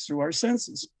consciously through our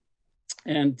senses.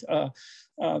 And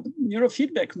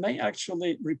neurofeedback may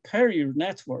actually repair your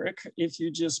network if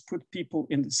you just put people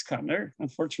in the scanner.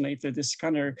 Unfortunately, the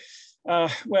scanner,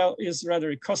 is rather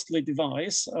a costly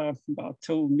device, about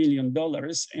 $2 million.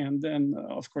 And then,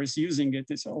 of course, using it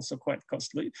is also quite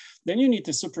costly. Then you need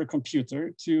a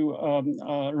supercomputer to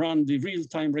run the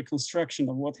real-time reconstruction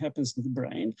of what happens in the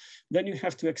brain. Then you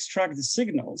have to extract the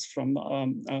signals from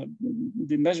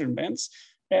the measurements,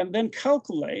 and then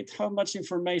calculate how much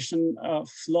information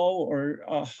flow or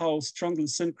how strongly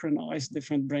synchronized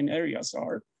different brain areas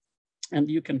are. And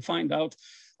you can find out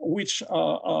which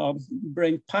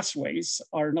brain pathways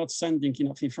are not sending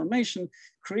enough information,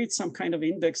 create some kind of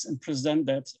index and present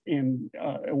that in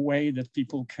a way that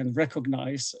people can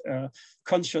recognize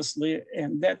consciously.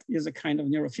 And that is a kind of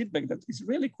neurofeedback that is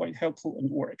really quite helpful and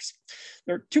works.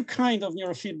 There are two kinds of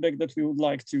neurofeedback that we would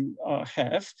like to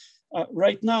have.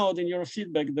 Right now, the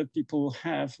neurofeedback that people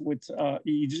have with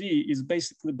EEG is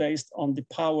basically based on the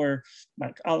power,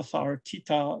 like alpha or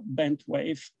theta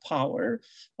bandwave power.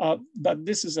 But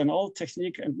this is an old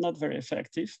technique and not very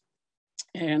effective.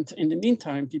 And in the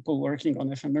meantime, people working on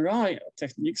fMRI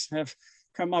techniques have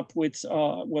come up with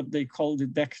what they call the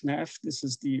DECNEF. This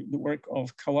is the work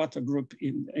of Kawato group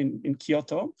in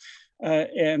Kyoto.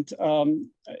 And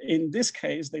in this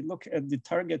case, they look at the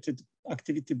targeted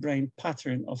activity brain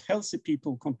pattern of healthy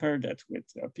people, compare that with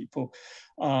people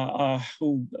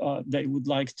who they would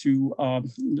like to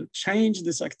change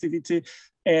this activity,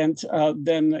 and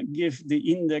then give the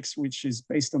index, which is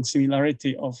based on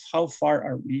similarity of how far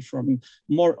are we from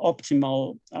more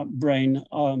optimal brain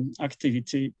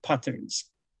activity patterns.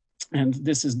 And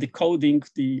this is decoding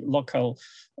the local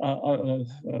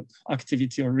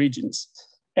activity or regions.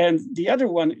 And the other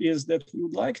one is that we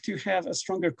would like to have a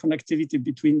stronger connectivity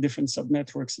between different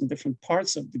subnetworks in different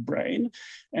parts of the brain.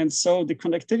 And so the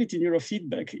connectivity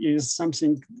neurofeedback is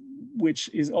something which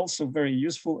is also very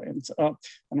useful. And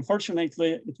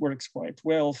unfortunately, it works quite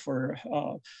well for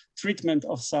treatment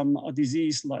of some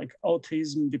disease like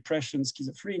autism, depression,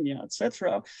 schizophrenia,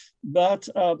 etc. But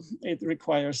it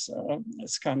requires a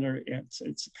scanner, and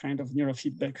it's a kind of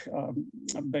neurofeedback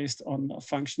based on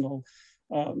functional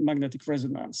magnetic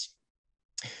resonance.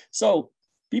 So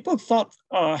people thought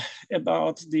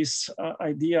about this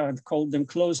idea and called them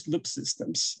closed loop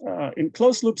systems. In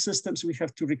closed loop systems, we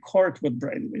have to record what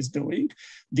brain is doing,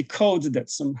 decode that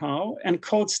somehow,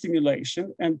 encode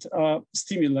stimulation, and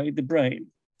stimulate the brain.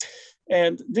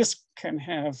 And this can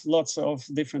have lots of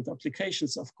different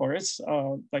applications, of course,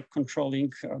 like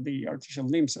controlling the artificial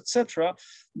limbs, etc.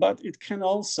 But it can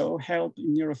also help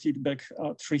in neurofeedback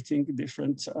treating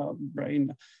different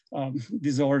brain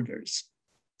disorders.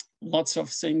 Lots of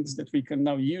things that we can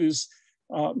now use,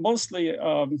 mostly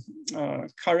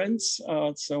currents,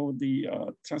 so the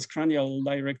transcranial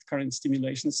direct current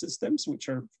stimulation systems, which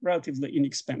are relatively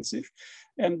inexpensive,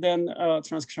 and then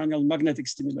transcranial magnetic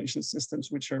stimulation systems,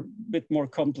 which are a bit more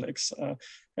complex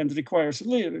and requires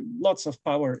lots of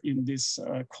power in these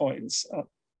coins.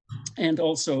 And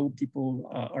also people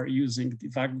are using the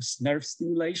vagus nerve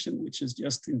stimulation, which is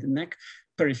just in the neck,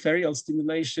 peripheral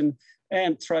stimulation,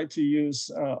 and try to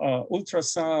use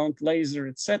ultrasound, laser,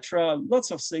 etc.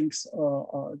 Lots of things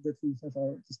that we have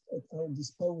at our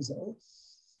disposal.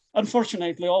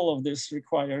 Unfortunately, all of this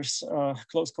requires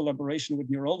close collaboration with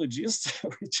neurologists.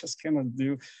 We just cannot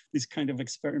do these kind of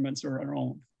experiments on our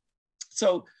own.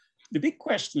 So the big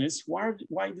question is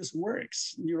why this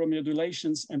works,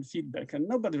 neuromodulations and feedback, and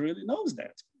nobody really knows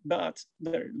that. But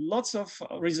there are lots of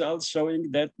results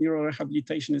showing that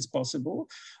neurorehabilitation is possible.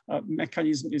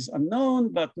 Mechanism is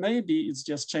unknown, but maybe it's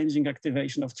just changing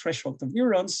activation of threshold of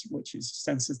neurons, which is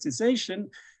sensitization,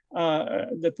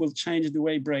 that will change the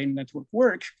way brain network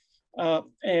work.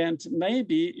 And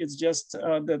maybe it's just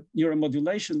that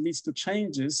neuromodulation leads to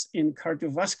changes in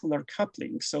cardiovascular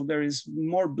coupling. So there is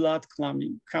more blood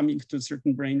coming to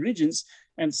certain brain regions,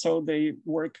 and so they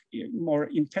work more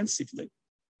intensively.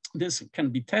 This can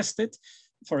be tested.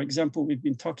 For example, we've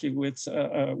been talking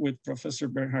with Professor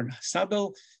Bernhard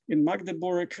Sabel in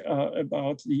Magdeburg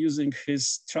about using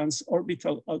his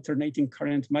transorbital alternating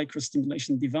current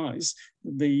microstimulation device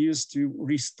that they use to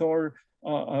restore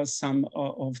some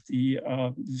of the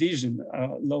vision,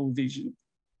 low vision.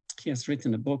 He has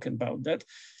written a book about that.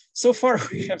 So far,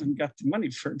 we haven't got the money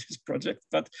for this project,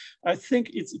 but I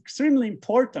think it's extremely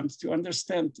important to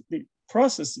understand the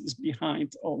processes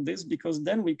behind all this, because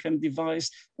then we can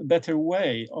devise a better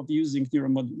way of using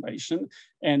neuromodulation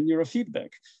and neurofeedback.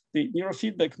 The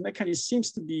neurofeedback mechanism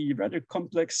seems to be rather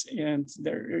complex, and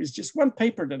there is just one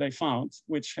paper that I found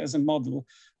which has a model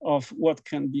of what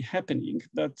can be happening,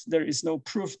 but there is no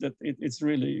proof that it's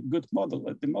really a good model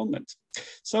at the moment.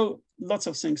 So lots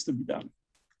of things to be done.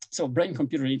 So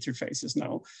brain-computer interfaces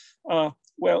now.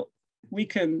 Well, we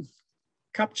can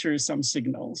capture some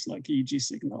signals like EEG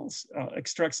signals,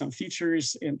 extract some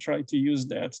features and try to use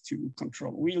that to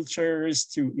control wheelchairs,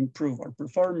 to improve our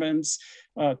performance,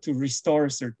 to restore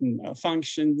certain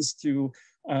functions, to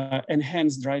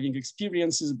enhance driving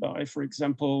experiences by, for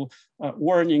example,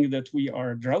 warning that we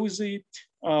are drowsy,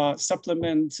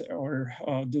 supplement or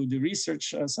do the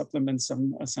research, supplement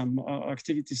some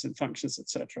activities and functions,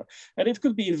 etc. And it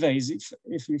could be invasive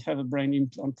if we have a brain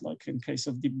implant, like in case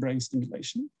of deep brain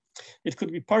stimulation. It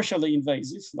could be partially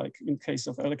invasive, like in case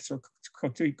of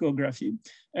electrophysiological,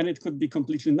 and it could be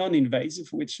completely non-invasive,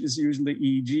 which is usually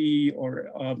EEG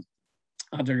or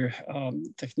other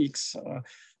techniques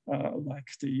like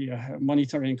the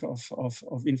monitoring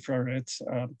of infrared,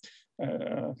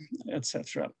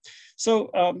 etc. So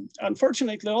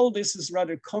unfortunately, all this is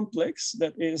rather complex.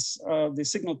 That is, the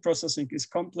signal processing is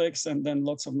complex, and then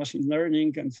lots of machine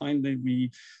learning, and finally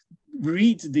we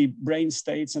read the brain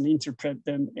states and interpret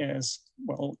them as,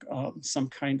 well, some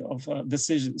kind of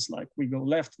decisions, like we go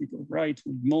left, we go right,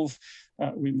 we move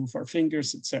our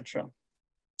fingers, etc.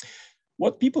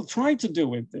 What people try to do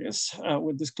with this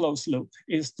closed loop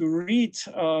is to read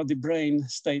the brain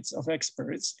states of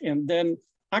experts and then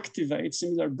activate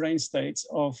similar brain states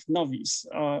of novice.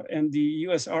 And the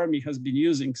US Army has been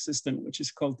using a system which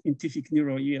is called Intific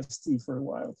Neuro EST for a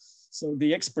while. So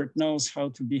the expert knows how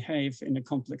to behave in a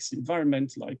complex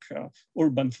environment like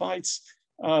urban fights,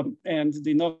 and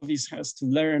the novice has to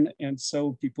learn. And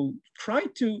so people try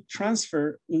to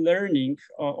transfer learning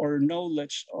or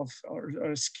knowledge of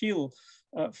or skill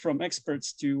from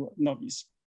experts to novice.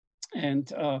 And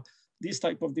these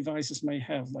type of devices may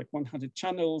have like 100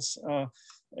 channels,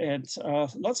 and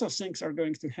lots of things are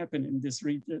going to happen in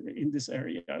this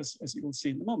area, as you will see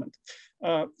in a moment.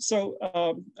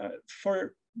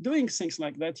 For doing things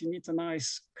like that, you need a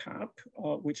nice cup,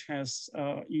 which has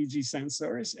EEG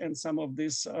sensors and some of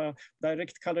these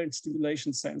direct current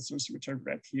stimulation sensors, which are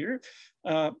read here.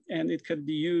 And it can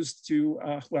be used to,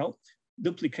 well,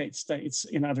 duplicate states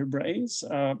in other brains,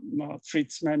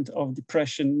 treatment of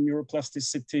depression,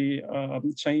 neuroplasticity,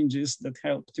 changes that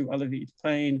help to alleviate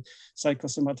pain,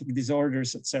 psychosomatic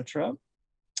disorders, etc.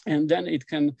 And then it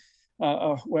can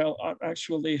well,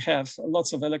 actually have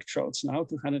lots of electrodes now,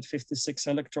 256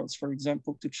 electrodes, for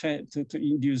example, to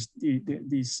induce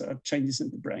these changes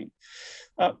in the brain.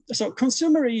 So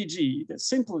consumer EEG, the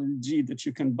simple EEG that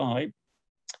you can buy,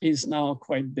 is now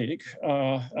quite big,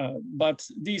 but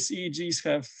these EEGs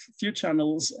have few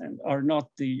channels and are not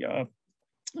the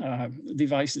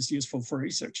devices useful for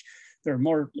research. They're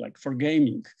more like for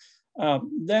gaming.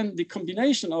 Then the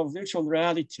combination of virtual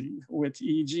reality with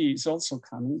EEG is also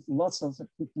coming. Lots of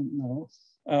equipment now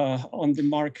on the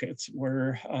market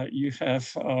where you have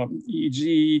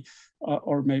EEG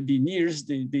or maybe NIRS,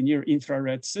 the near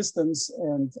infrared systems,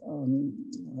 and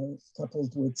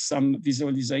coupled with some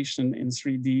visualization in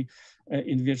 3D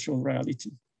in virtual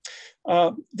reality.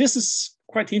 This is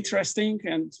quite interesting,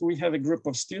 and we have a group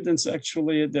of students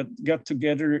actually that got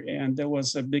together, and there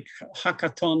was a big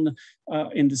hackathon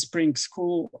in the spring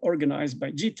school organized by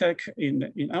GTEC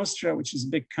in Austria, which is a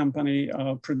big company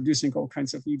producing all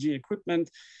kinds of EEG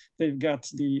equipment. They've got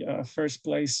the first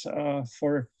place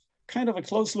for kind of a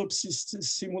closed loop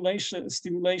stimulation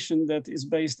that is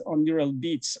based on neural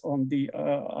beats on the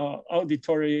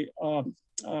auditory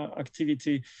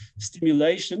activity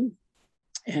stimulation,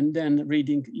 and then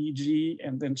reading EEG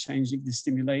and then changing the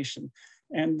stimulation.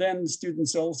 And then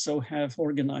students also have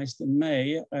organized in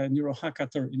May a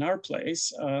neurohackathon in our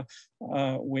place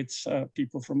with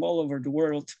people from all over the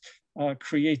world,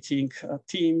 creating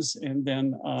teams and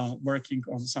then working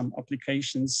on some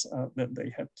applications that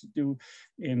they had to do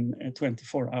in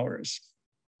 24 hours.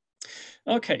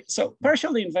 Okay, so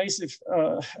partially invasive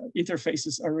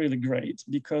interfaces are really great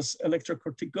because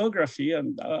electrocorticography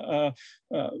and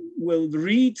will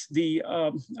read the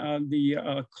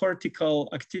cortical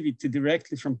activity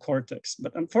directly from cortex.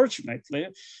 But unfortunately,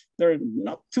 there are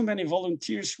not too many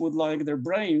volunteers who would like their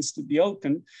brains to be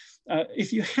open.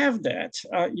 If you have that,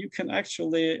 you can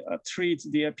actually treat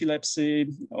the epilepsy,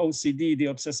 OCD, the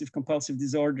obsessive compulsive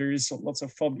disorders, lots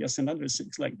of phobias and other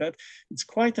things like that. It's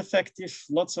quite effective.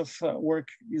 Lots of work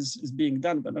is being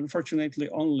done, but unfortunately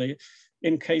only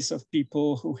in case of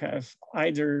people who have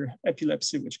either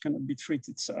epilepsy, which cannot be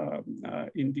treated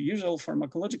in the usual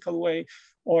pharmacological way,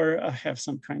 or have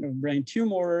some kind of brain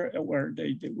tumor where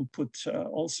they will put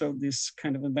also this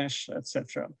kind of a mesh,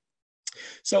 etc.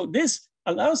 So this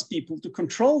allows people to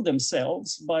control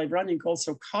themselves by running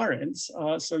also currents.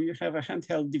 So you have a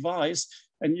handheld device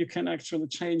and you can actually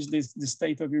change the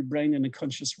state of your brain in a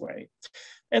conscious way.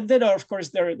 And then, of course,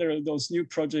 there are those new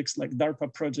projects like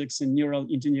DARPA projects in neural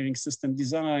engineering system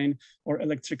design or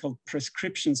electrical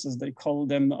prescriptions, as they call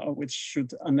them, which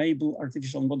should enable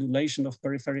artificial modulation of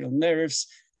peripheral nerves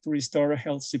to restore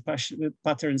healthy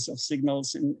patterns of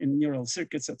signals in neural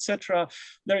circuits, etc.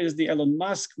 There is the Elon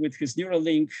Musk with his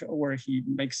Neuralink, where he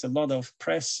makes a lot of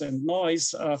press and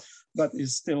noise, but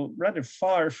is still rather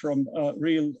far from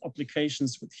real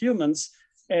applications with humans.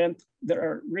 And there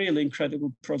are really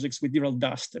incredible projects with neural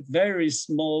dust, very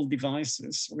small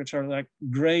devices, which are like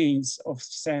grains of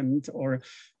sand or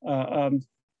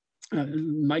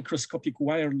microscopic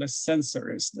wireless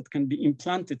sensors that can be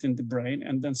implanted in the brain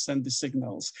and then send the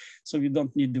signals. So you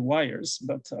don't need the wires,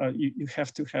 but you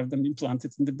have to have them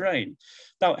implanted in the brain.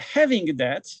 Now, having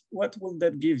that, what will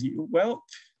that give you? Well,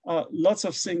 lots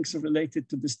of things related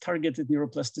to this targeted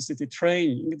neuroplasticity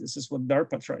training. This is what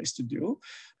DARPA tries to do,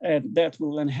 and that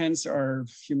will enhance our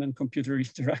human-computer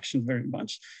interaction very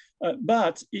much.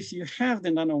 But if you have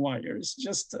the nanowires,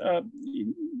 just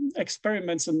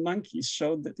experiments on monkeys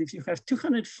showed that if you have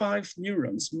 205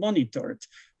 neurons monitored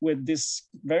with this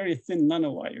very thin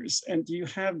nanowires, and you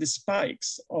have the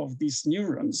spikes of these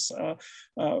neurons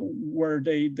where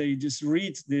they just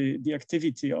read the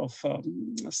activity of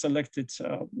selected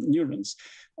neurons,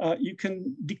 you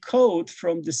can decode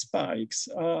from the spikes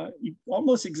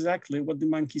almost exactly what the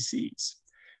monkey sees,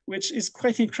 which is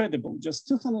quite incredible. Just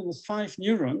 205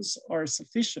 neurons are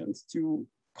sufficient to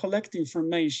collect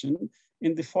information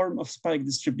in the form of spike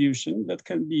distribution that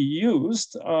can be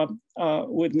used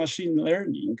with machine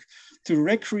learning to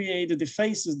recreate the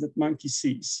faces that monkey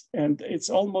sees. And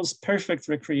it's almost perfect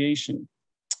recreation.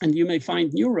 And you may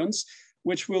find neurons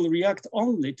which will react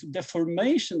only to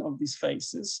deformation of these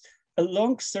faces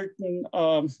along certain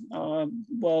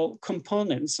well,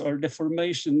 components or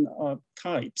deformation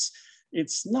types.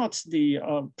 It's not the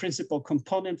principal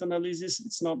component analysis.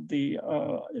 It's not the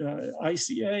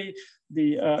ICA,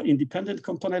 the independent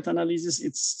component analysis.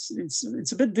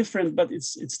 It's a bit different, but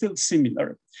it's still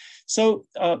similar. So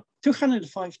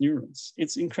 205 neurons,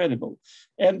 it's incredible.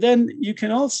 And then you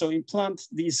can also implant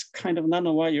these kind of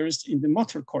nanowires in the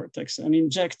motor cortex and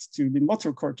inject to the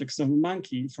motor cortex of a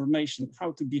monkey information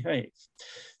how to behave.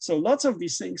 So lots of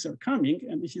these things are coming.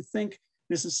 And if you think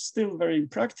this is still very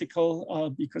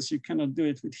impractical because you cannot do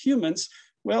it with humans,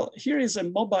 well, here is a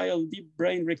mobile deep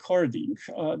brain recording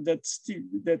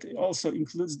that also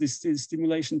includes this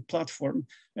stimulation platform,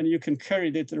 and you can carry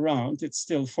it around. It's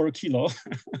still 4 kilo,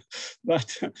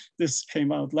 but this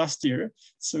came out last year.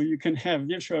 So you can have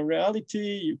virtual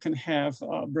reality, you can have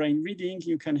brain reading,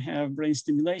 you can have brain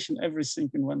stimulation, everything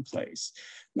in one place.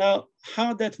 Now,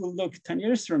 how that will look 10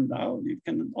 years from now, you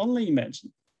can only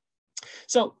imagine.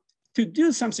 So to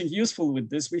do something useful with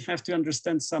this, we have to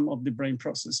understand some of the brain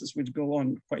processes which go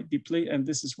on quite deeply. And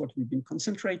this is what we've been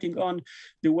concentrating on.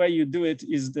 The way you do it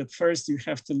is that first you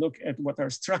have to look at what are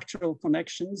structural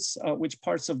connections, which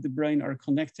parts of the brain are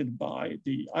connected by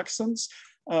the axons.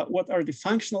 What are the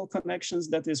functional connections,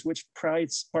 that is, which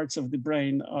parts of the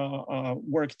brain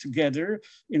work together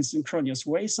in synchronous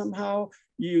way somehow.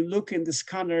 You look in the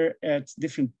scanner at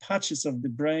different patches of the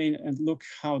brain and look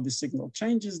how the signal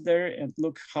changes there and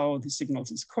look how the signals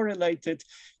is correlated.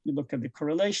 You look at the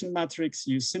correlation matrix,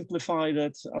 you simplify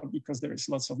that because there is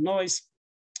lots of noise,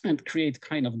 and create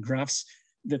kind of graphs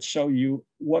that show you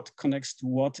what connects to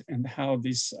what and how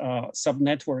these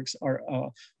subnetworks are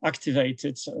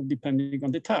activated depending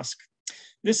on the task.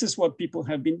 This is what people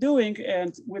have been doing.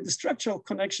 And with the structural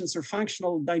connections or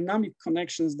functional dynamic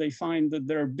connections, they find that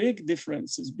there are big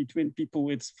differences between people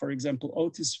with, for example,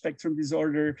 autism spectrum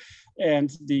disorder and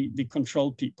the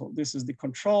control people. This is the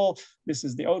control, this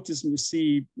is the autism. You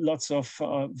see lots of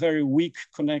very weak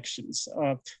connections.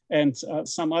 And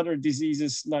some other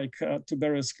diseases like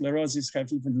tuberous sclerosis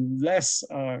have even less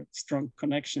strong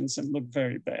connections and look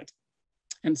very bad.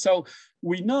 And so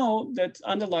we know that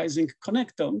analyzing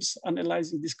connectomes,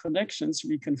 analyzing these connections,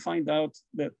 we can find out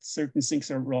that certain things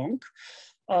are wrong.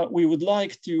 We would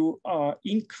like to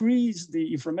increase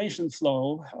the information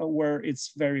flow where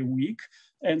it's very weak.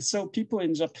 And so people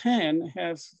in Japan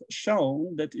have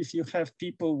shown that if you have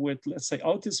people with, let's say,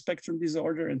 autism spectrum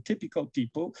disorder and typical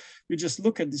people, you just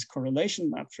look at this correlation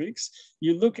matrix,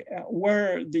 you look at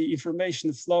where the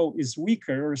information flow is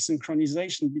weaker or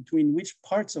synchronization between which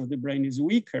parts of the brain is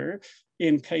weaker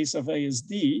in case of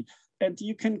ASD, and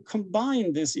you can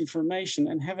combine this information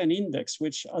and have an index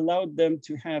which allowed them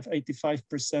to have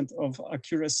 85% of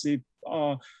accuracy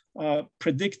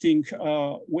predicting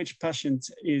which patient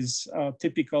is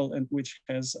typical and which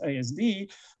has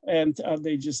ASD. And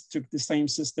they just took the same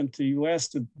system to US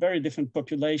to very different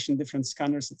population, different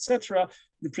scanners, etc.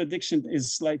 The prediction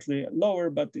is slightly lower,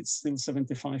 but it's still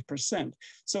 75%.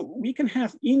 So we can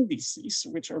have indices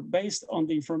which are based on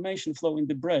the information flow in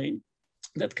the brain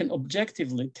that can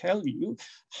objectively tell you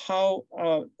how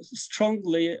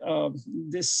strongly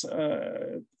this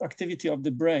activity of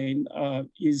the brain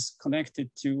is connected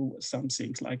to some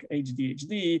things like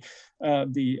ADHD,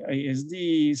 the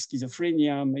ASD,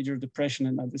 schizophrenia, major depression,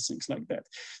 and other things like that.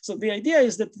 So the idea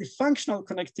is that the functional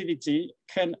connectivity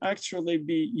can actually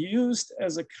be used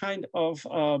as a kind of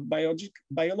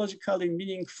biologically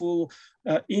meaningful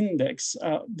index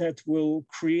that will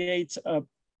create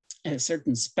a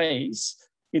certain space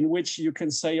in which you can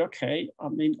say, okay, I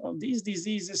mean, these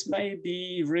diseases may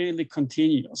be really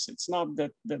continuous. It's not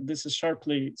that this is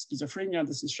sharply schizophrenia,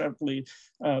 this is sharply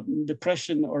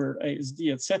depression or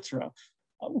ASD, etc.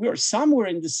 We're somewhere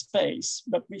in the space,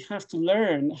 but we have to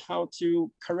learn how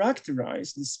to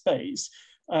characterize the space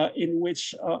in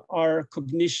which our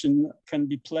cognition can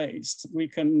be placed. We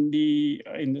can be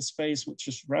in a space which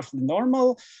is roughly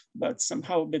normal, but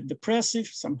somehow a bit depressive,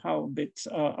 somehow a bit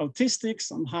autistic,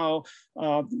 somehow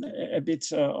a bit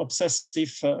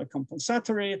obsessive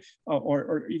compulsory,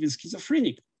 or even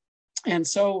schizophrenic. And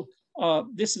so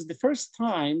this is the first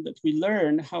time that we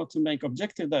learn how to make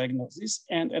objective diagnosis,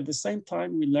 and at the same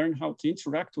time, we learn how to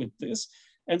interact with this.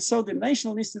 And so the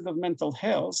National Institute of Mental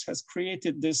Health has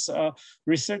created this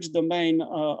research domain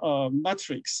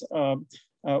matrix,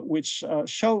 which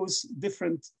shows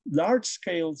different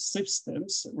large-scale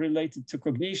systems related to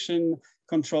cognition,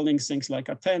 controlling things like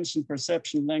attention,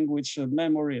 perception, language,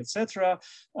 memory, etc.,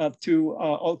 to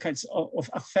all kinds of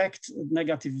affect,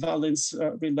 negative valence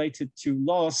related to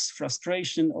loss,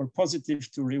 frustration, or positive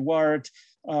to reward,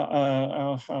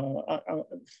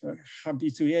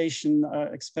 habituation,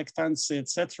 expectancy,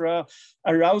 etc.,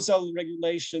 arousal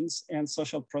regulations, and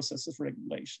social processes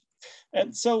regulation.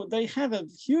 And so they have a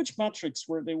huge matrix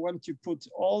where they want to put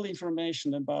all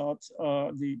information about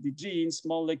the genes,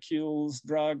 molecules,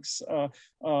 drugs,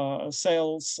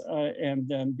 cells, and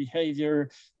then behavior,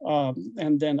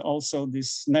 and then also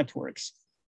these networks.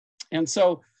 And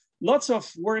so lots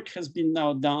of work has been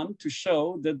now done to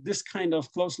show that this kind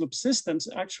of closed loop systems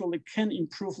actually can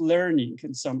improve learning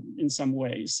in some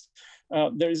ways.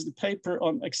 There is the paper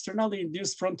on externally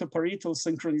induced frontoparietal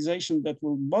synchronization that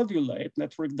will modulate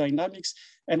network dynamics,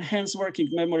 enhance working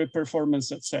memory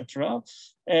performance, etc.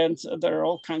 And there are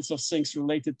all kinds of things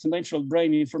related to natural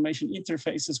brain information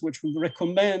interfaces, which will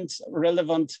recommend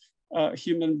relevant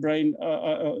human brain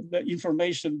the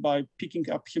information by picking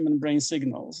up human brain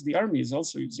signals. The army is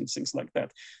also using things like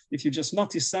that. If you just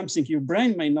notice something, your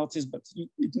brain may notice, but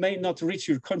it may not reach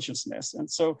your consciousness. And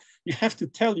so you have to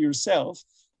tell yourself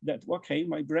that, okay,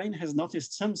 my brain has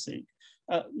noticed something.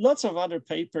 Lots of other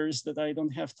papers that I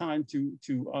don't have time to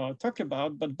talk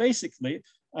about, but basically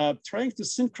trying to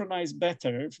synchronize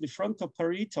better the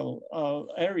frontoparietal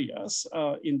areas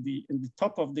in the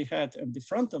top of the head and the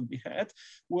front of the head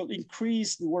will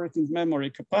increase the working memory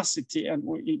capacity and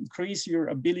will increase your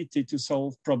ability to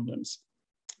solve problems.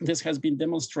 This has been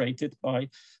demonstrated by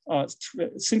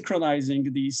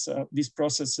synchronizing these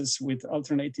processes with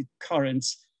alternating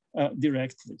currents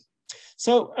directly.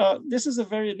 So this is a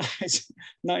very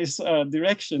nice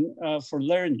direction for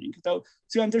learning. So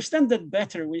to understand that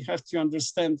better, we have to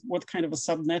understand what kind of a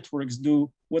subnetworks do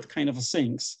what kind of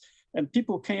things. And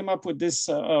people came up with this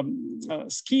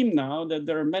scheme now that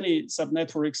there are many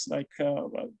subnetworks, like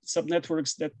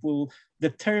subnetworks that will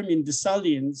determine the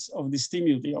salience of the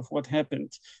stimuli of what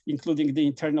happened, including the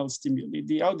internal stimuli,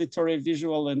 the auditory,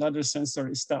 visual, and other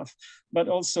sensory stuff, but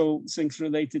also things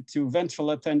related to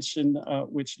ventral attention,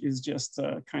 which is just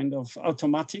kind of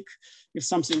automatic. If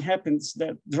something happens,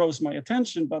 that draws my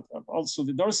attention, but also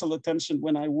the dorsal attention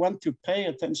when I want to pay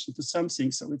attention to something.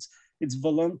 So it's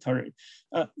voluntary.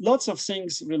 Lots of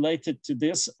things related to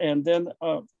this. And then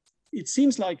it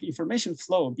seems like information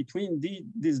flow between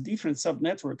these different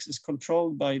subnetworks is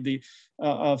controlled by the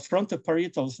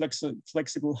frontoparietal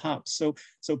flexible hubs.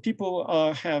 So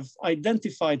people have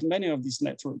identified many of these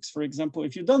networks. For example,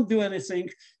 if you don't do anything,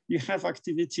 you have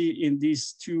activity in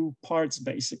these two parts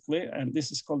basically, and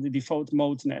this is called the default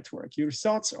mode network. Your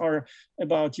thoughts are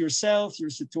about yourself,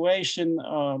 your situation,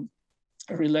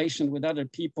 relation with other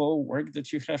people, work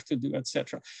that you have to do,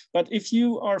 etc. But if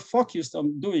you are focused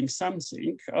on doing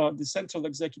something, the central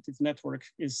executive network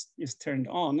is turned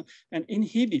on and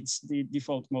inhibits the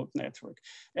default mode network.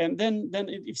 And then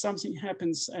if something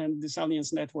happens and the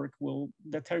salience network will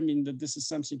determine that this is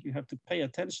something you have to pay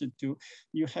attention to,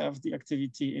 you have the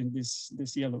activity in these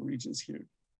yellow regions here.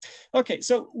 Okay,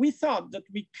 so we thought that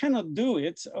we cannot do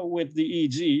it with the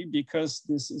EEG because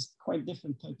this is quite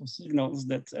different type of signals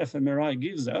that fMRI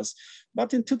gives us.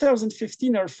 But in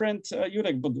 2015, our friend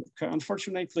Jurek Bodurka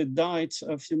unfortunately died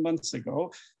a few months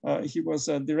ago. He was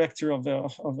a director of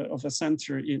a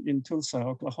center in Tulsa,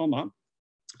 Oklahoma.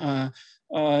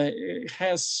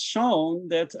 Has shown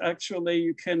that actually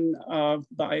you can,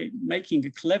 by making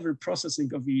a clever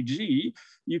processing of EEG,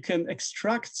 you can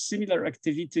extract similar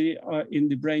activity in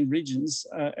the brain regions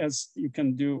as you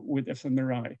can do with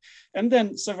fMRI. And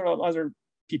then several other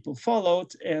people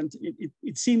followed, and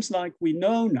it seems like we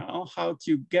know now how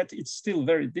to get, it's still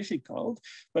very difficult,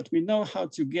 but we know how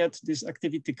to get this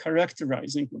activity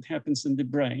characterizing what happens in the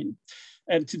brain.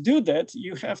 And to do that,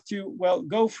 you have to, well,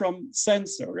 go from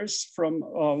sensors, from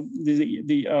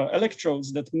the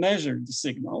electrodes that measure the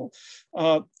signal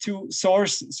to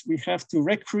sources. We have to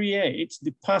recreate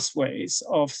the pathways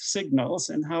of signals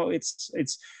and how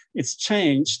it's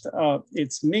changed,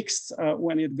 it's mixed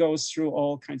when it goes through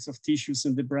all kinds of tissues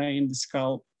in the brain, the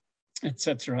skull,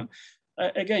 etc.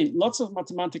 Again, lots of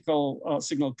mathematical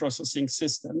signal processing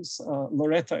systems.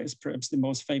 Loretta is perhaps the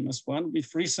most famous one.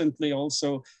 We've recently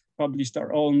also published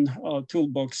our own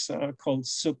toolbox called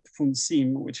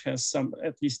SubFunSim, which has some,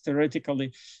 at least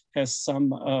theoretically, has some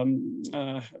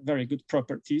very good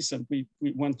properties. And we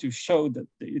want to show that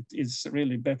it is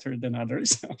really better than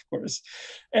others, of course.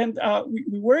 And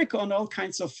we work on all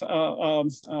kinds of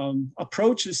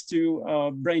approaches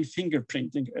to brain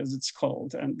fingerprinting, as it's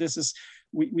called. And this is,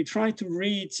 we try to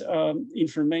read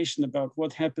information about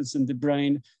what happens in the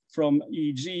brain from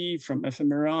EEG, from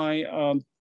fMRI,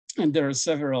 and there are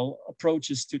several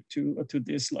approaches to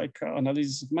this, like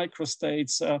analysis of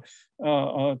microstates,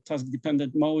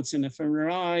 task-dependent modes in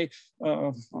fMRI,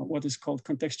 what is called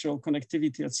contextual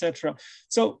connectivity, etc.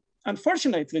 So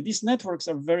unfortunately, these networks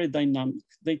are very dynamic.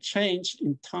 They change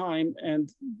in time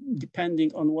and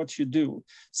depending on what you do.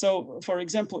 So for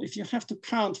example, if you have to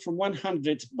count from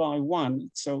 100 by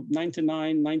 1, so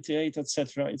 99, 98,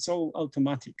 etc., it's all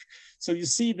automatic. So you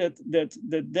see that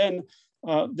then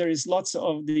there is lots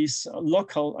of this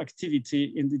local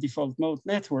activity in the default mode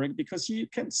network, because you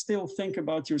can still think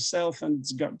about yourself and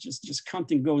just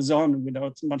counting goes on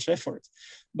without much effort.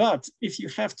 But if you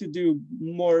have to do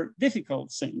more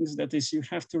difficult things, that is, you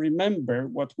have to remember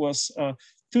what was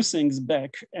 2 things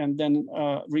back and then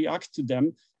react to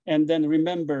them, and then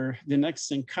remember the next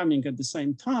thing coming at the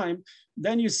same time,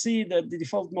 then you see that the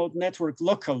default mode network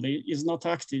locally is not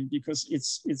active because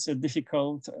it's a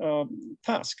difficult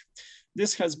task.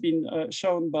 This has been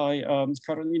shown by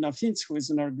Karolina Finz, who is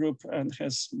in our group and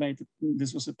has made,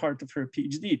 this was a part of her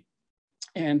PhD.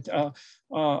 And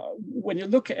when you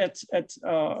look at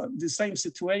the same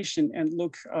situation and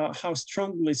look how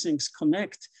strongly things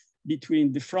connect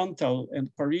between the frontal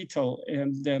and parietal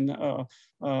and then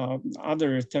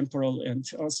other temporal and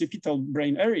occipital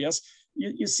brain areas,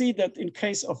 you see that in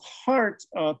case of hard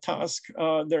task,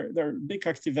 there are big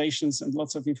activations and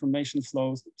lots of information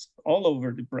flows all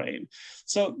over the brain.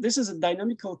 So this is a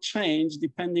dynamical change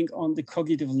depending on the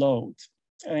cognitive load.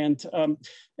 And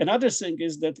another thing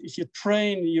is that if you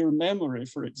train your memory,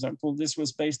 for example, this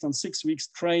was based on 6 weeks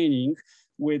training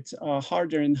with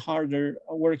harder and harder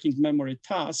working memory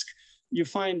task, you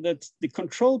find that the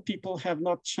control people have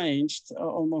not changed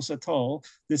almost at all.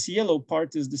 This yellow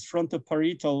part is this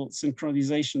frontoparietal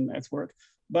synchronization network.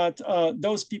 But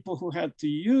those people who had to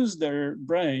use their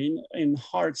brain in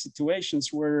hard situations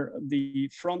where the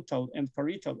frontal and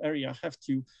parietal area have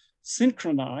to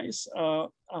synchronize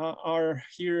are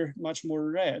here much more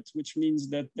red, which means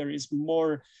that there is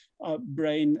more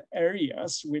brain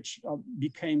areas which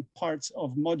became parts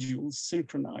of modules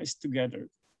synchronized together.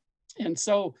 And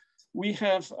so we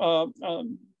have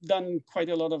done quite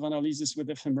a lot of analysis with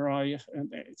fMRI,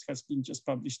 and it has been just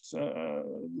published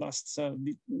last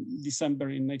December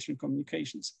in Nature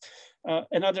Communications.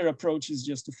 Another approach is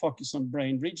just to focus on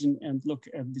brain region and look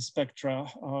at the spectra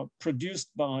produced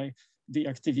by the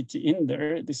activity in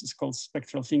there. This is called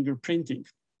spectral fingerprinting.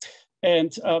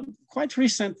 And quite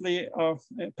recently, a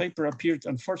paper appeared.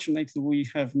 Unfortunately, we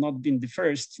have not been the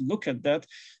first to look at that,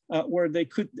 where they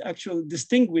could actually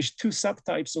distinguish 2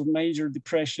 subtypes of major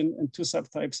depression and 2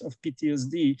 subtypes of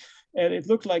PTSD. And it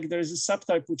looked like there's a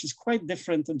subtype which is quite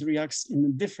different and reacts in a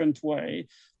different way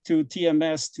to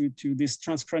TMS, to this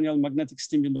transcranial magnetic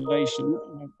stimulation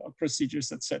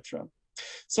procedures, etc.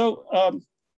 So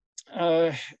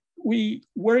we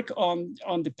work on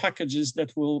the packages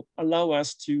that will allow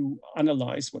us to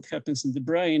analyze what happens in the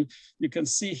brain. You can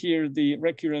see here the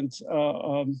recurrent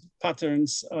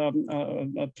patterns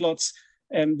plots,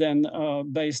 and then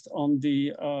based on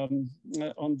the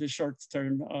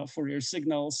short-term Fourier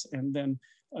signals, and then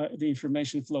the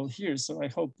information flow here. So I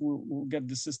hope we'll get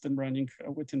the system running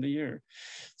within the year.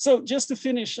 So just to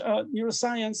finish,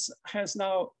 neuroscience has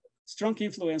now strong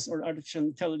influence on artificial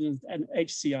intelligence and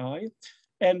HCI.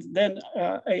 And then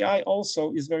AI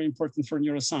also is very important for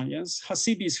neuroscience.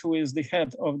 Hasibis, who is the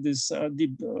head of this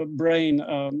deep brain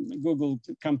Google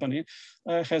company,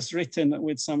 has written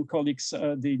with some colleagues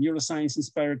the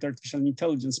neuroscience-inspired artificial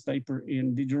intelligence paper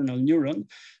in the journal Neuron.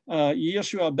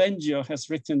 Yoshua Bengio has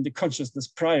written the consciousness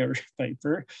prior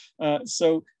paper.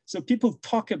 So people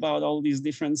talk about all these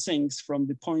different things from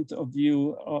the point of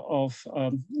view of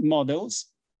models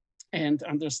and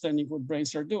understanding what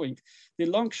brains are doing. The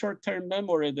long short-term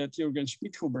memory that Jürgen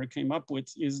Schmidhuber came up with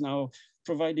is now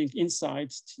providing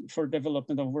insights for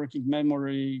development of working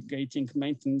memory, gating,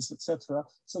 maintenance, etc.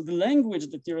 So the language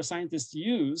that neuroscientists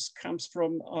use comes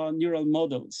from neural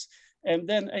models. And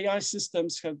then AI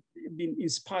systems have been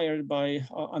inspired by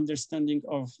understanding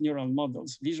of neural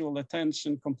models, visual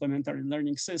attention, complementary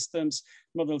learning systems,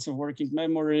 models of working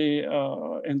memory,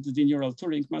 and the neural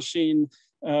Turing machine,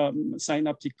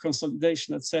 synaptic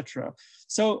consolidation, etc.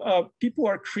 So people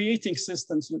are creating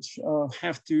systems which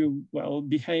have to, well,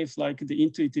 behave like the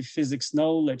intuitive physics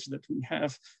knowledge that we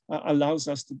have allows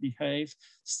us to behave.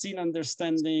 Scene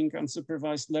understanding,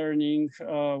 unsupervised learning,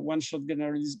 one-shot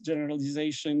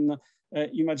generalization,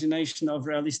 imagination of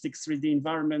realistic 3D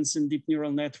environments in deep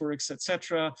neural networks,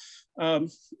 etc.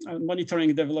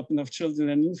 Monitoring development of children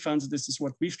and infants, this is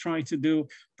what we've tried to do.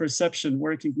 Perception,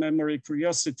 working memory,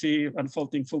 curiosity,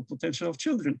 unfolding full potential of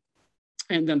children.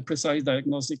 And then precise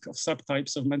diagnostic of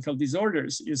subtypes of mental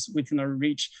disorders is within our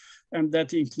reach. And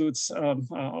that includes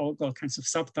all kinds of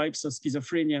subtypes of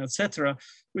schizophrenia, etc.,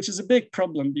 which is a big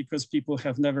problem because people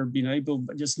have never been able,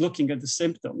 just looking at the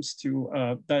symptoms,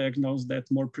 to diagnose that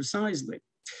more precisely.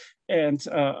 And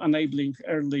enabling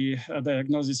early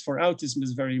diagnosis for autism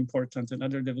is very important, and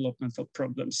other developmental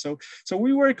problems. So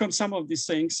we work on some of these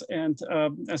things, and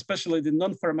especially the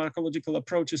non-pharmacological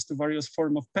approaches to various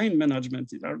forms of pain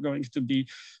management are going to be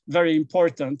very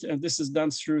important. And this is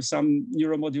done through some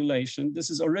neuromodulation. This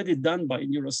is already done by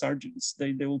neurosurgeons.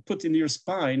 They will put in your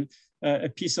spine a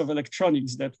piece of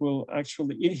electronics that will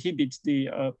actually inhibit the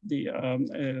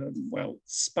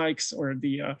spikes or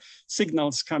the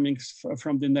signals coming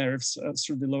from the nerves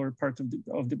through the lower part of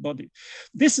the body.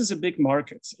 This is a big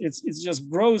market. It just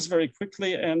grows very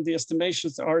quickly, and the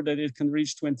estimations are that it can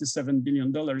reach $27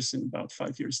 billion in about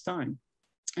 5 years' time.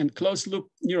 And closed loop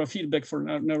neurofeedback for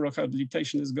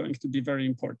neurorehabilitation is going to be very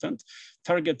important,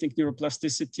 targeting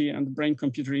neuroplasticity and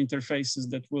brain-computer interfaces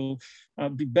that will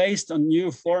be based on new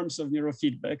forms of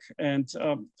neurofeedback. And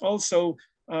also,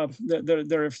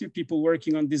 there are a few people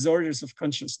working on disorders of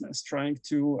consciousness, trying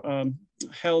to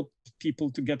help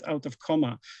people to get out of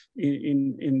coma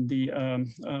in the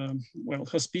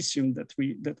hospitium that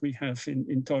we have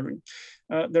in Torun.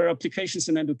 There are applications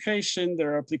in education.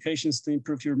 There are applications to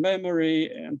improve your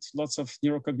memory, and lots of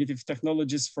neurocognitive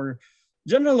technologies for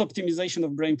general optimization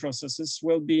of brain processes,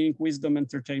 well-being, wisdom,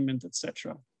 entertainment,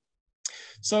 etc.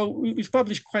 So we've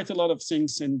published quite a lot of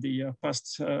things in the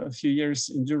past few years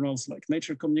in journals like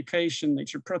Nature Communication,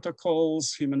 Nature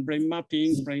Protocols, Human Brain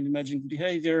Mapping, Brain Imaging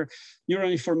Behavior,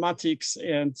 Neuroinformatics,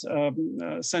 and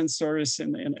Sensors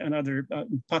and other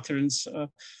patterns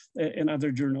and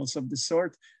other journals of the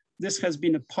sort. This has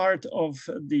been a part of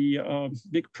the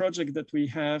big project that we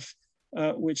have,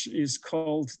 which is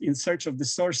called In Search of the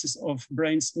Sources of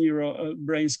Brain's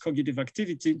Cognitive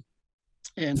Activity,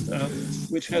 and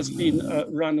which has been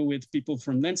run with people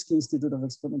from Lenski Institute of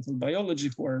Experimental Biology,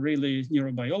 who are really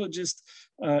neurobiologists,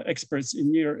 experts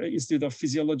in Institute of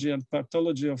Physiology and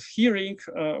Pathology of Hearing,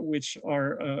 which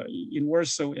are in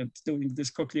Warsaw and doing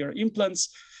these cochlear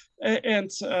implants,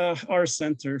 and our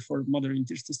Center for Modern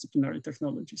Interdisciplinary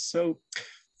Technologies. So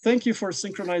thank you for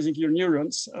synchronizing your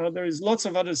neurons. There is lots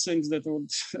of other things that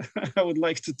I would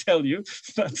like to tell you,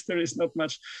 but there is not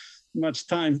much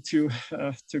time to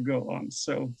go on.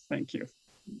 So thank you.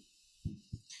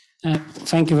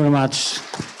 Thank you very much.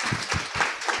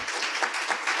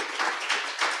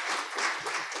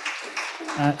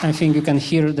 I think you can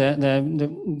hear the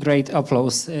great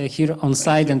applause here on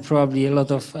site, and probably a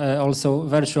lot of also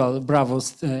virtual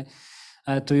bravos to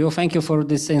you. Thank you for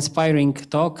this inspiring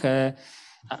talk.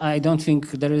 I don't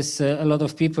think there is a lot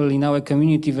of people in our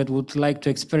community that would like to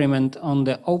experiment on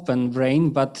the open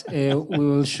brain, but we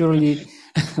will surely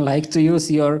like to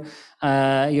use your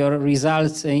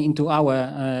results into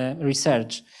our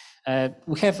research.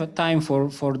 We have time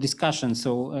for discussion.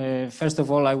 So first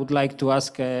of all, I would like to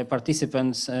ask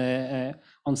participants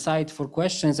on site for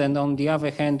questions, and on the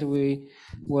other hand, we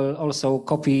will also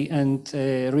copy and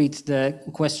read the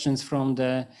questions from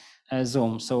the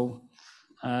Zoom. So.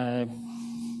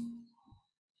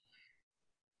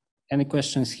 Any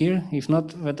questions here? If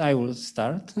not, but I will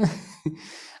start.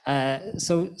 I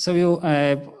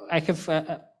have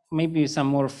maybe some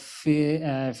more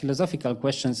philosophical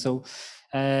questions. So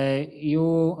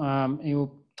you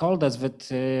told us that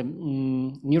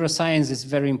neuroscience is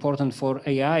very important for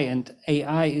AI, and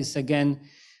AI is again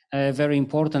very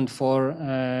important for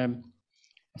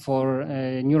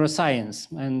neuroscience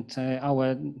and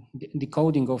our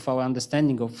decoding of our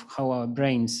understanding of how our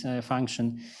brains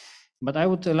function. But I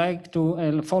would like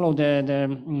to follow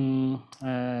the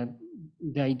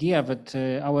idea that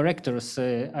our rectors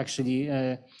actually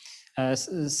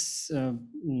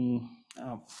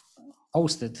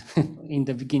posted in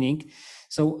the beginning.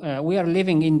 So we are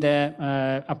living in the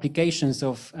applications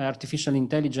of artificial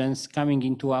intelligence coming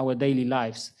into our daily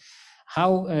lives.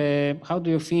 How do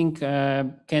you think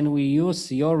can we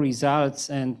use your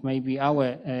results and maybe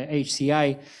our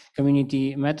HCI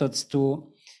community methods to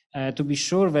be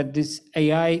sure that these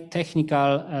AI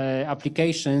technical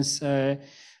applications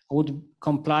would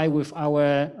comply with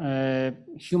our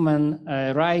human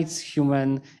rights,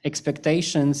 human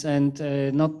expectations, and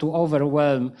not to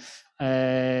overwhelm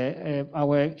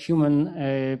our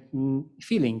human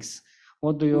feelings?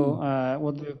 What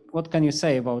can you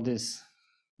say about this?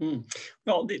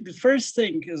 Well, the first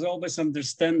thing is always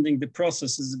understanding the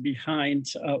processes behind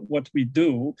what we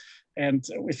do. And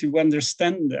if you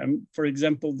understand them, for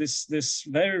example, this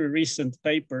very recent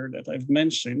paper that I've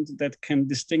mentioned that can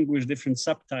distinguish different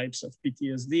subtypes of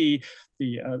PTSD,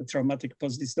 the traumatic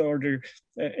post disorder,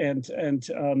 and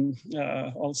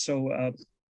also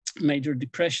major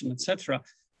depression, etc.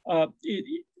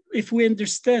 if we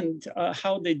understand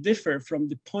how they differ from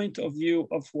the point of view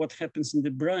of what happens in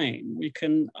the brain, we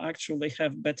can actually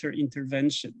have better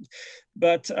intervention.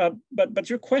 But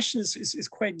your question is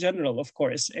quite general, of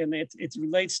course, and it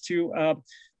relates to,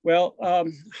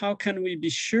 how can we be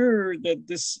sure that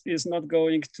this is not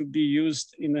going to be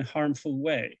used in a harmful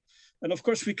way? And of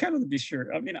course, we cannot be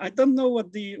sure. I mean, I don't know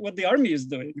what the army is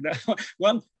doing.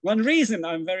 One reason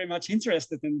I'm very much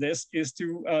interested in this is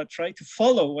to try to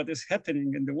follow what is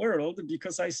happening in the world,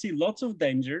 because I see lots of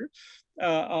danger.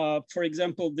 For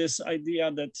example, this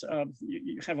idea that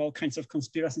you have all kinds of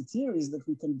conspiracy theories that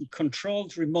we can be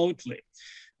controlled remotely.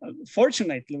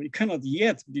 Fortunately, we cannot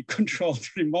yet be controlled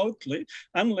remotely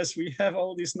unless we have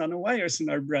all these nanowires in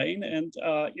our brain and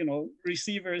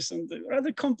receivers and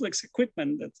rather complex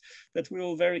equipment that we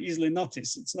will very easily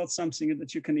notice. It's not something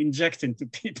that you can inject into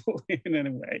people in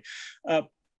any way.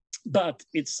 But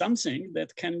it's something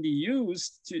that can be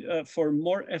used for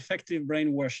more effective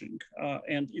brainwashing.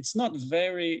 And it's not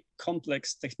very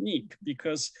complex technique,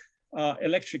 because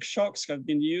electric shocks have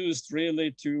been used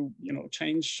really to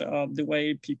change the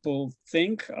way people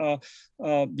think,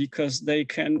 because they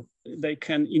can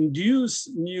induce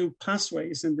new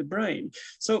pathways in the brain.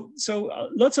 So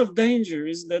lots of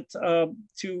dangers that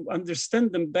to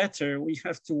understand them better, we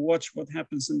have to watch what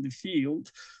happens in the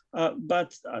field.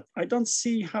 But I don't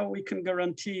see how we can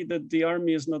guarantee that the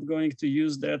army is not going to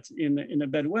use that in a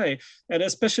bad way. And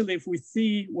especially if we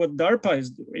see what DARPA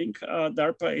is doing.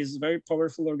 DARPA is a very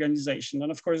powerful organization.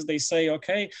 And of course they say,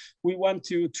 okay, we want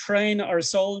to train our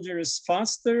soldiers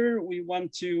faster. We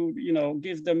want to,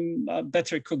 give them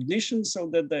better cognition so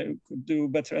that they could do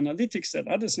better analytics and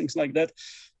other things like that.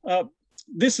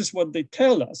 This is what they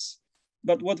tell us.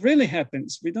 But what really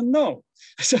happens, we don't know.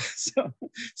 So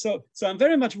I'm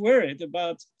very much worried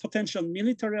about potential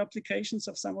military applications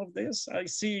of some of this. I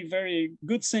see very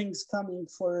good things coming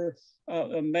for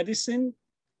medicine,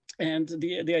 and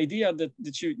the idea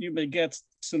that you may get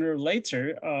sooner or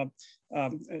later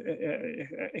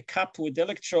a cup with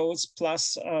electrodes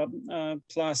plus a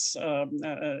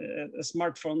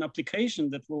smartphone application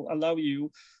that will allow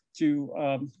you to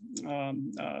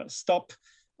stop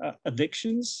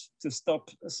addictions, to stop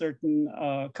a certain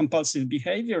compulsive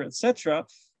behavior, etc.,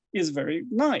 is very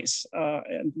nice.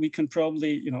 And we can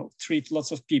probably, treat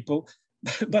lots of people,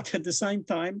 but at the same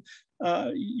time,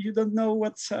 you don't know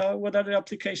what other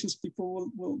applications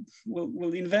people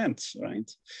will invent, right?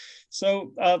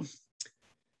 So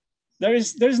there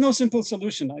is no simple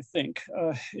solution, I think,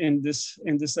 in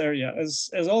this area.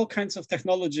 As all kinds of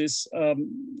technologies,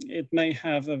 it may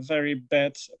have a very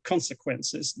bad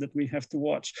consequences that we have to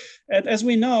watch. And as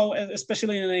we know,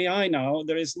 especially in AI now,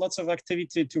 there is lots of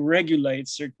activity to regulate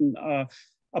certain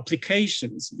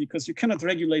applications, because you cannot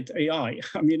regulate AI.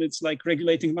 I mean, it's like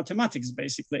regulating mathematics,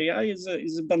 basically. AI is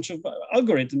a bunch of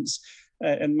algorithms,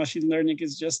 and machine learning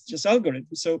is just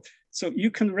algorithms. So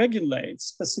you can regulate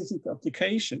specific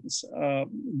applications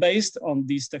based on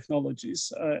these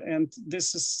technologies. And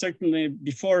this is certainly,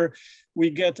 before we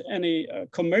get any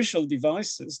commercial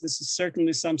devices, this is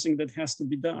certainly something that has to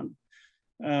be done.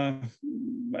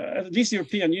 At least the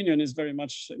European Union is very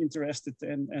much interested,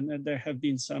 and there have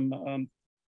been some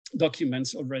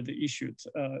documents already issued.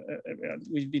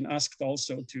 We've been asked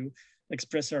also to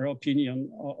express our opinion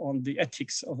on the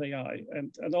ethics of AI,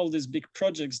 and all these big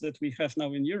projects that we have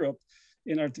now in Europe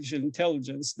in artificial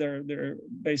intelligence. They're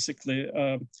basically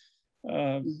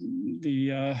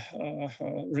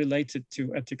related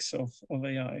to ethics of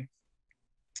AI.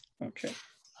 Okay.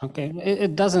 Okay,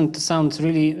 it doesn't sound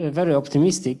really very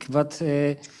optimistic, but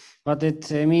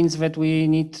it means that we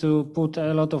need to put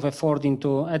a lot of effort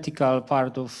into ethical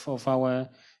part of our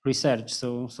research.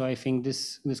 So I think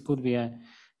this could be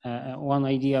one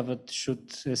idea that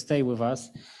should stay with us.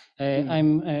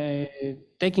 I'm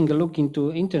taking a look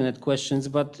into internet questions,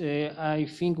 but I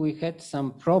think we had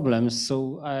some problems,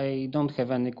 so I don't have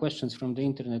any questions from the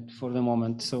internet for the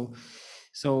moment. So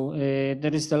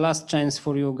there is the last chance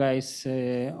for you guys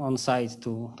on site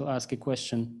to ask a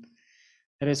question.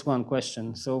 There is one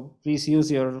question, so please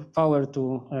use your power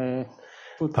to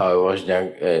put. Paweł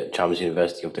Woźniak, Chalmers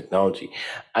University of Technology.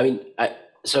 I mean,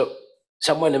 so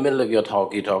somewhere in the middle of your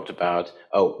talk, you talked about,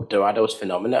 there are those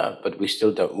phenomena, but we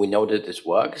still don't, we know that this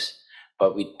works,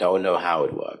 but we don't know how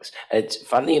it works. And it's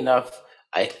funny enough,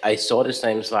 I saw the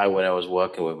same slide when I was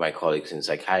working with my colleagues in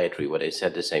psychiatry, where they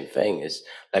said the same thing, is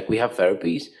like, we have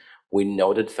therapies, we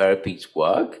know that therapies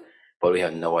work, but we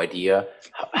have no idea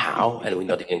how, and we're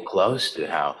not even close to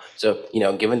how. So,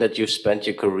 given that you've spent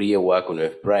your career working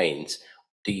with brains,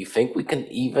 do you think we can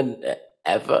even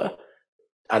ever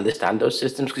understand those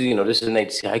systems? Because, this is an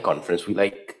HCI conference. We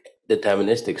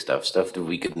deterministic stuff that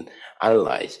we can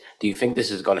analyze. Do you think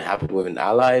this is going to happen within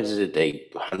our lives? Is it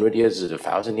 100 years? Is it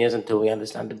 1,000 years until we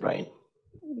understand the brain?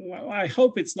 Well, I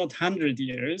hope it's not 100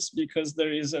 years, because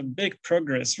there is a big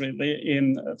progress really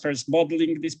in first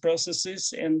modeling these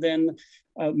processes and then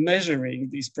measuring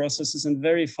these processes and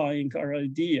verifying our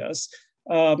ideas.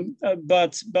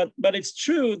 But it's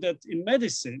true that in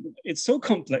medicine, it's so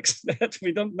complex that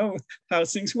we don't know how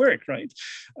things work, right?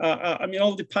 I mean,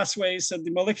 all the pathways at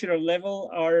the molecular level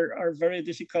are very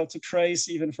difficult to trace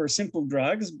even for simple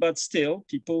drugs, but still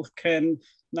people can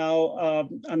now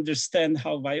understand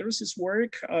how viruses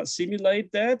work, simulate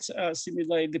that,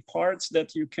 simulate the parts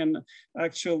that you can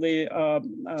actually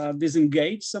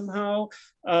disengage somehow.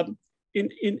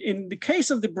 In the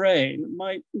case of the brain,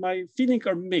 my feelings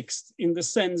are mixed in the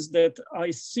sense that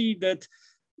I see that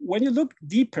when you look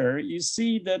deeper, you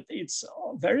see that it's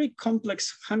a very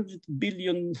complex 100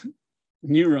 billion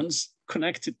neurons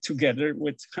connected together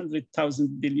with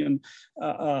 100,000 billion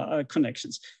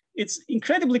connections. It's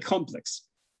incredibly complex.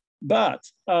 But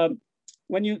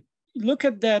when you look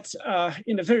at that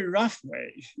in a very rough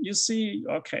way, you see,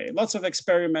 okay, lots of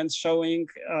experiments showing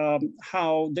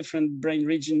how different brain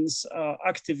regions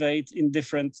activate in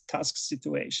different task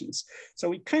situations. So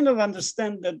we kind of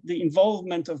understand that the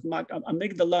involvement of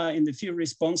amygdala in the fear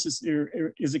responses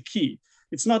is a key.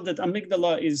 It's not that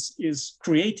amygdala is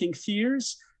creating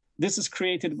fears. This is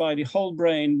created by the whole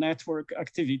brain network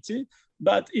activity,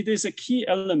 but it is a key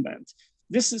element.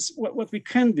 This is what we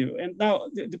can do. And now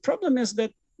the problem is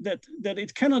that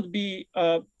it cannot be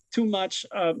too much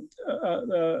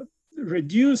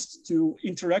reduced to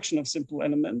interaction of simple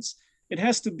elements. It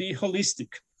has to be holistic.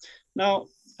 Now,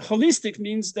 holistic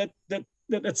means that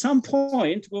at some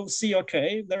point we'll see,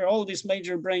 okay, there are all these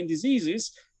major brain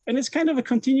diseases, and it's kind of a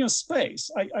continuous space.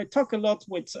 I talk a lot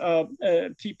with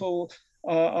people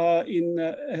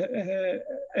in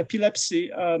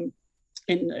epilepsy,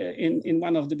 in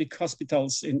one of the big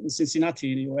hospitals in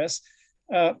Cincinnati in the US.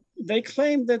 They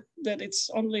claim that it's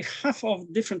only half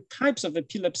of different types of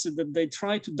epilepsy that they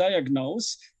try to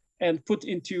diagnose and put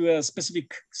into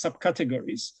specific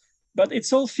subcategories. But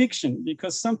it's all fiction,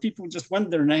 because some people just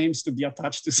want their names to be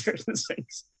attached to certain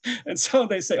things. And so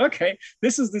they say, okay,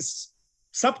 this is this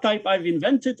subtype I've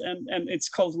invented, and it's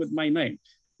called with my name.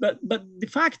 But the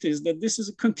fact is that this is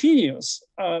a continuous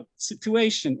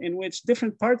situation in which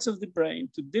different parts of the brain,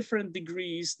 to different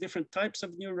degrees, different types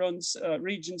of neurons,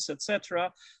 regions,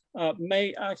 etc.,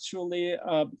 may actually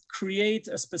create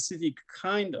a specific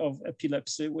kind of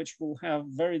epilepsy, which will have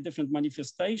very different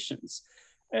manifestations.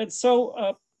 And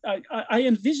so I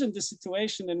envision the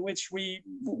situation in which we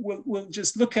will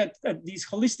just look at these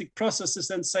holistic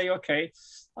processes and say, okay,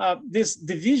 this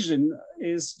division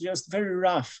is just very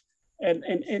rough. And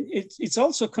it's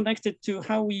also connected to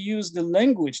how we use the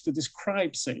language to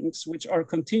describe things, which are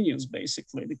continuous,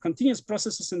 basically. The continuous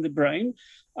processes in the brain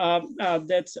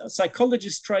that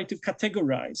psychologists try to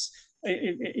categorize.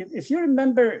 If you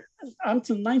remember,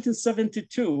 until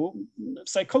 1972,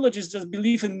 psychologists just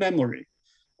believe in memory.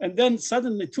 And then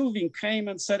suddenly Tulving came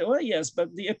and said, oh yes,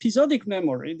 but the episodic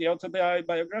memory, the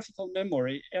autobiographical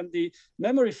memory, and the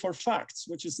memory for facts,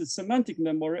 which is the semantic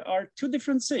memory, are two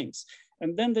different things.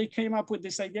 And then they came up with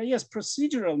this idea, yes,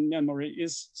 procedural memory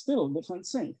is still a different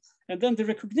thing. And then the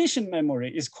recognition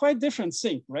memory is quite different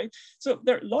thing, right? So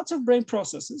there are lots of brain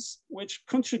processes which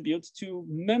contribute to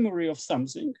memory of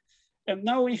something. And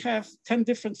now we have 10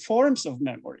 different forms of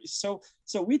memory. So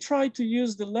we try to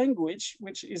use the language,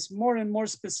 which is more and more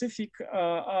specific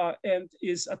and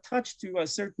is attached to a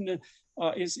certain,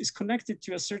 is connected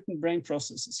to a certain brain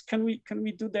processes. Can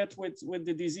we do that with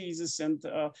the diseases and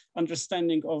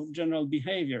understanding of general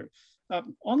behavior?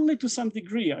 Only to some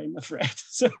degree, I'm afraid.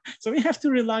 So we have to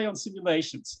rely on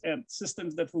simulations and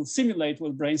systems that will simulate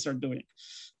what brains are doing.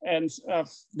 And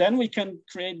then we can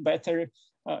create better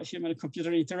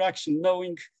human-computer interaction,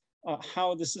 knowing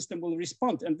how the system will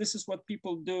respond. And this is what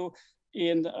people do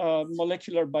in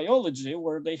molecular biology,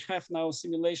 where they have now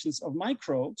simulations of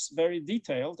microbes, very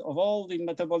detailed, of all the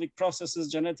metabolic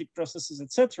processes, genetic processes,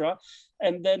 etc.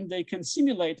 And then they can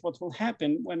simulate what will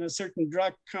happen when a certain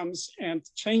drug comes and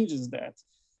changes that.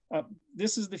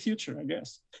 This is the future, I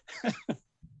guess.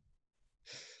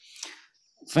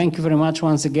 Thank you very much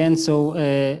once again. So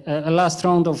a last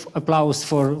round of applause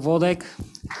for Włodek.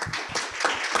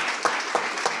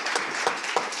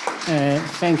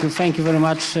 Thank you very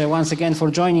much once again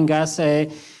for joining us.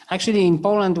 Actually, in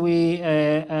Poland, we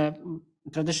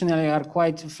traditionally are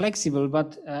quite flexible,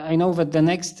 but I know that the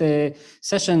next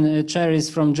session chair is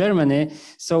from Germany,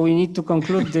 so we need to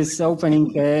conclude this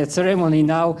opening ceremony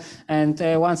now. And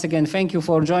once again, thank you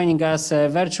for joining us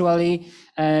virtually.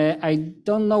 I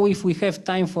don't know if we have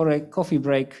time for a coffee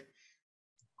break.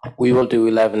 We will do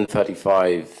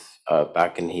 11:35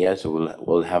 back in here, so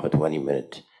we'll have a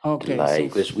 20-minute delay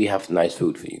because we have nice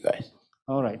food for you guys.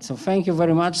 All right, so thank you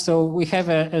very much. So we have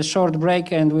a short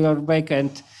break and we are back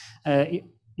at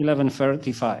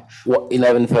 11:35.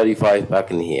 11:35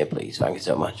 back in here, please. Thank you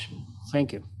so much.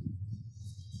 Thank you.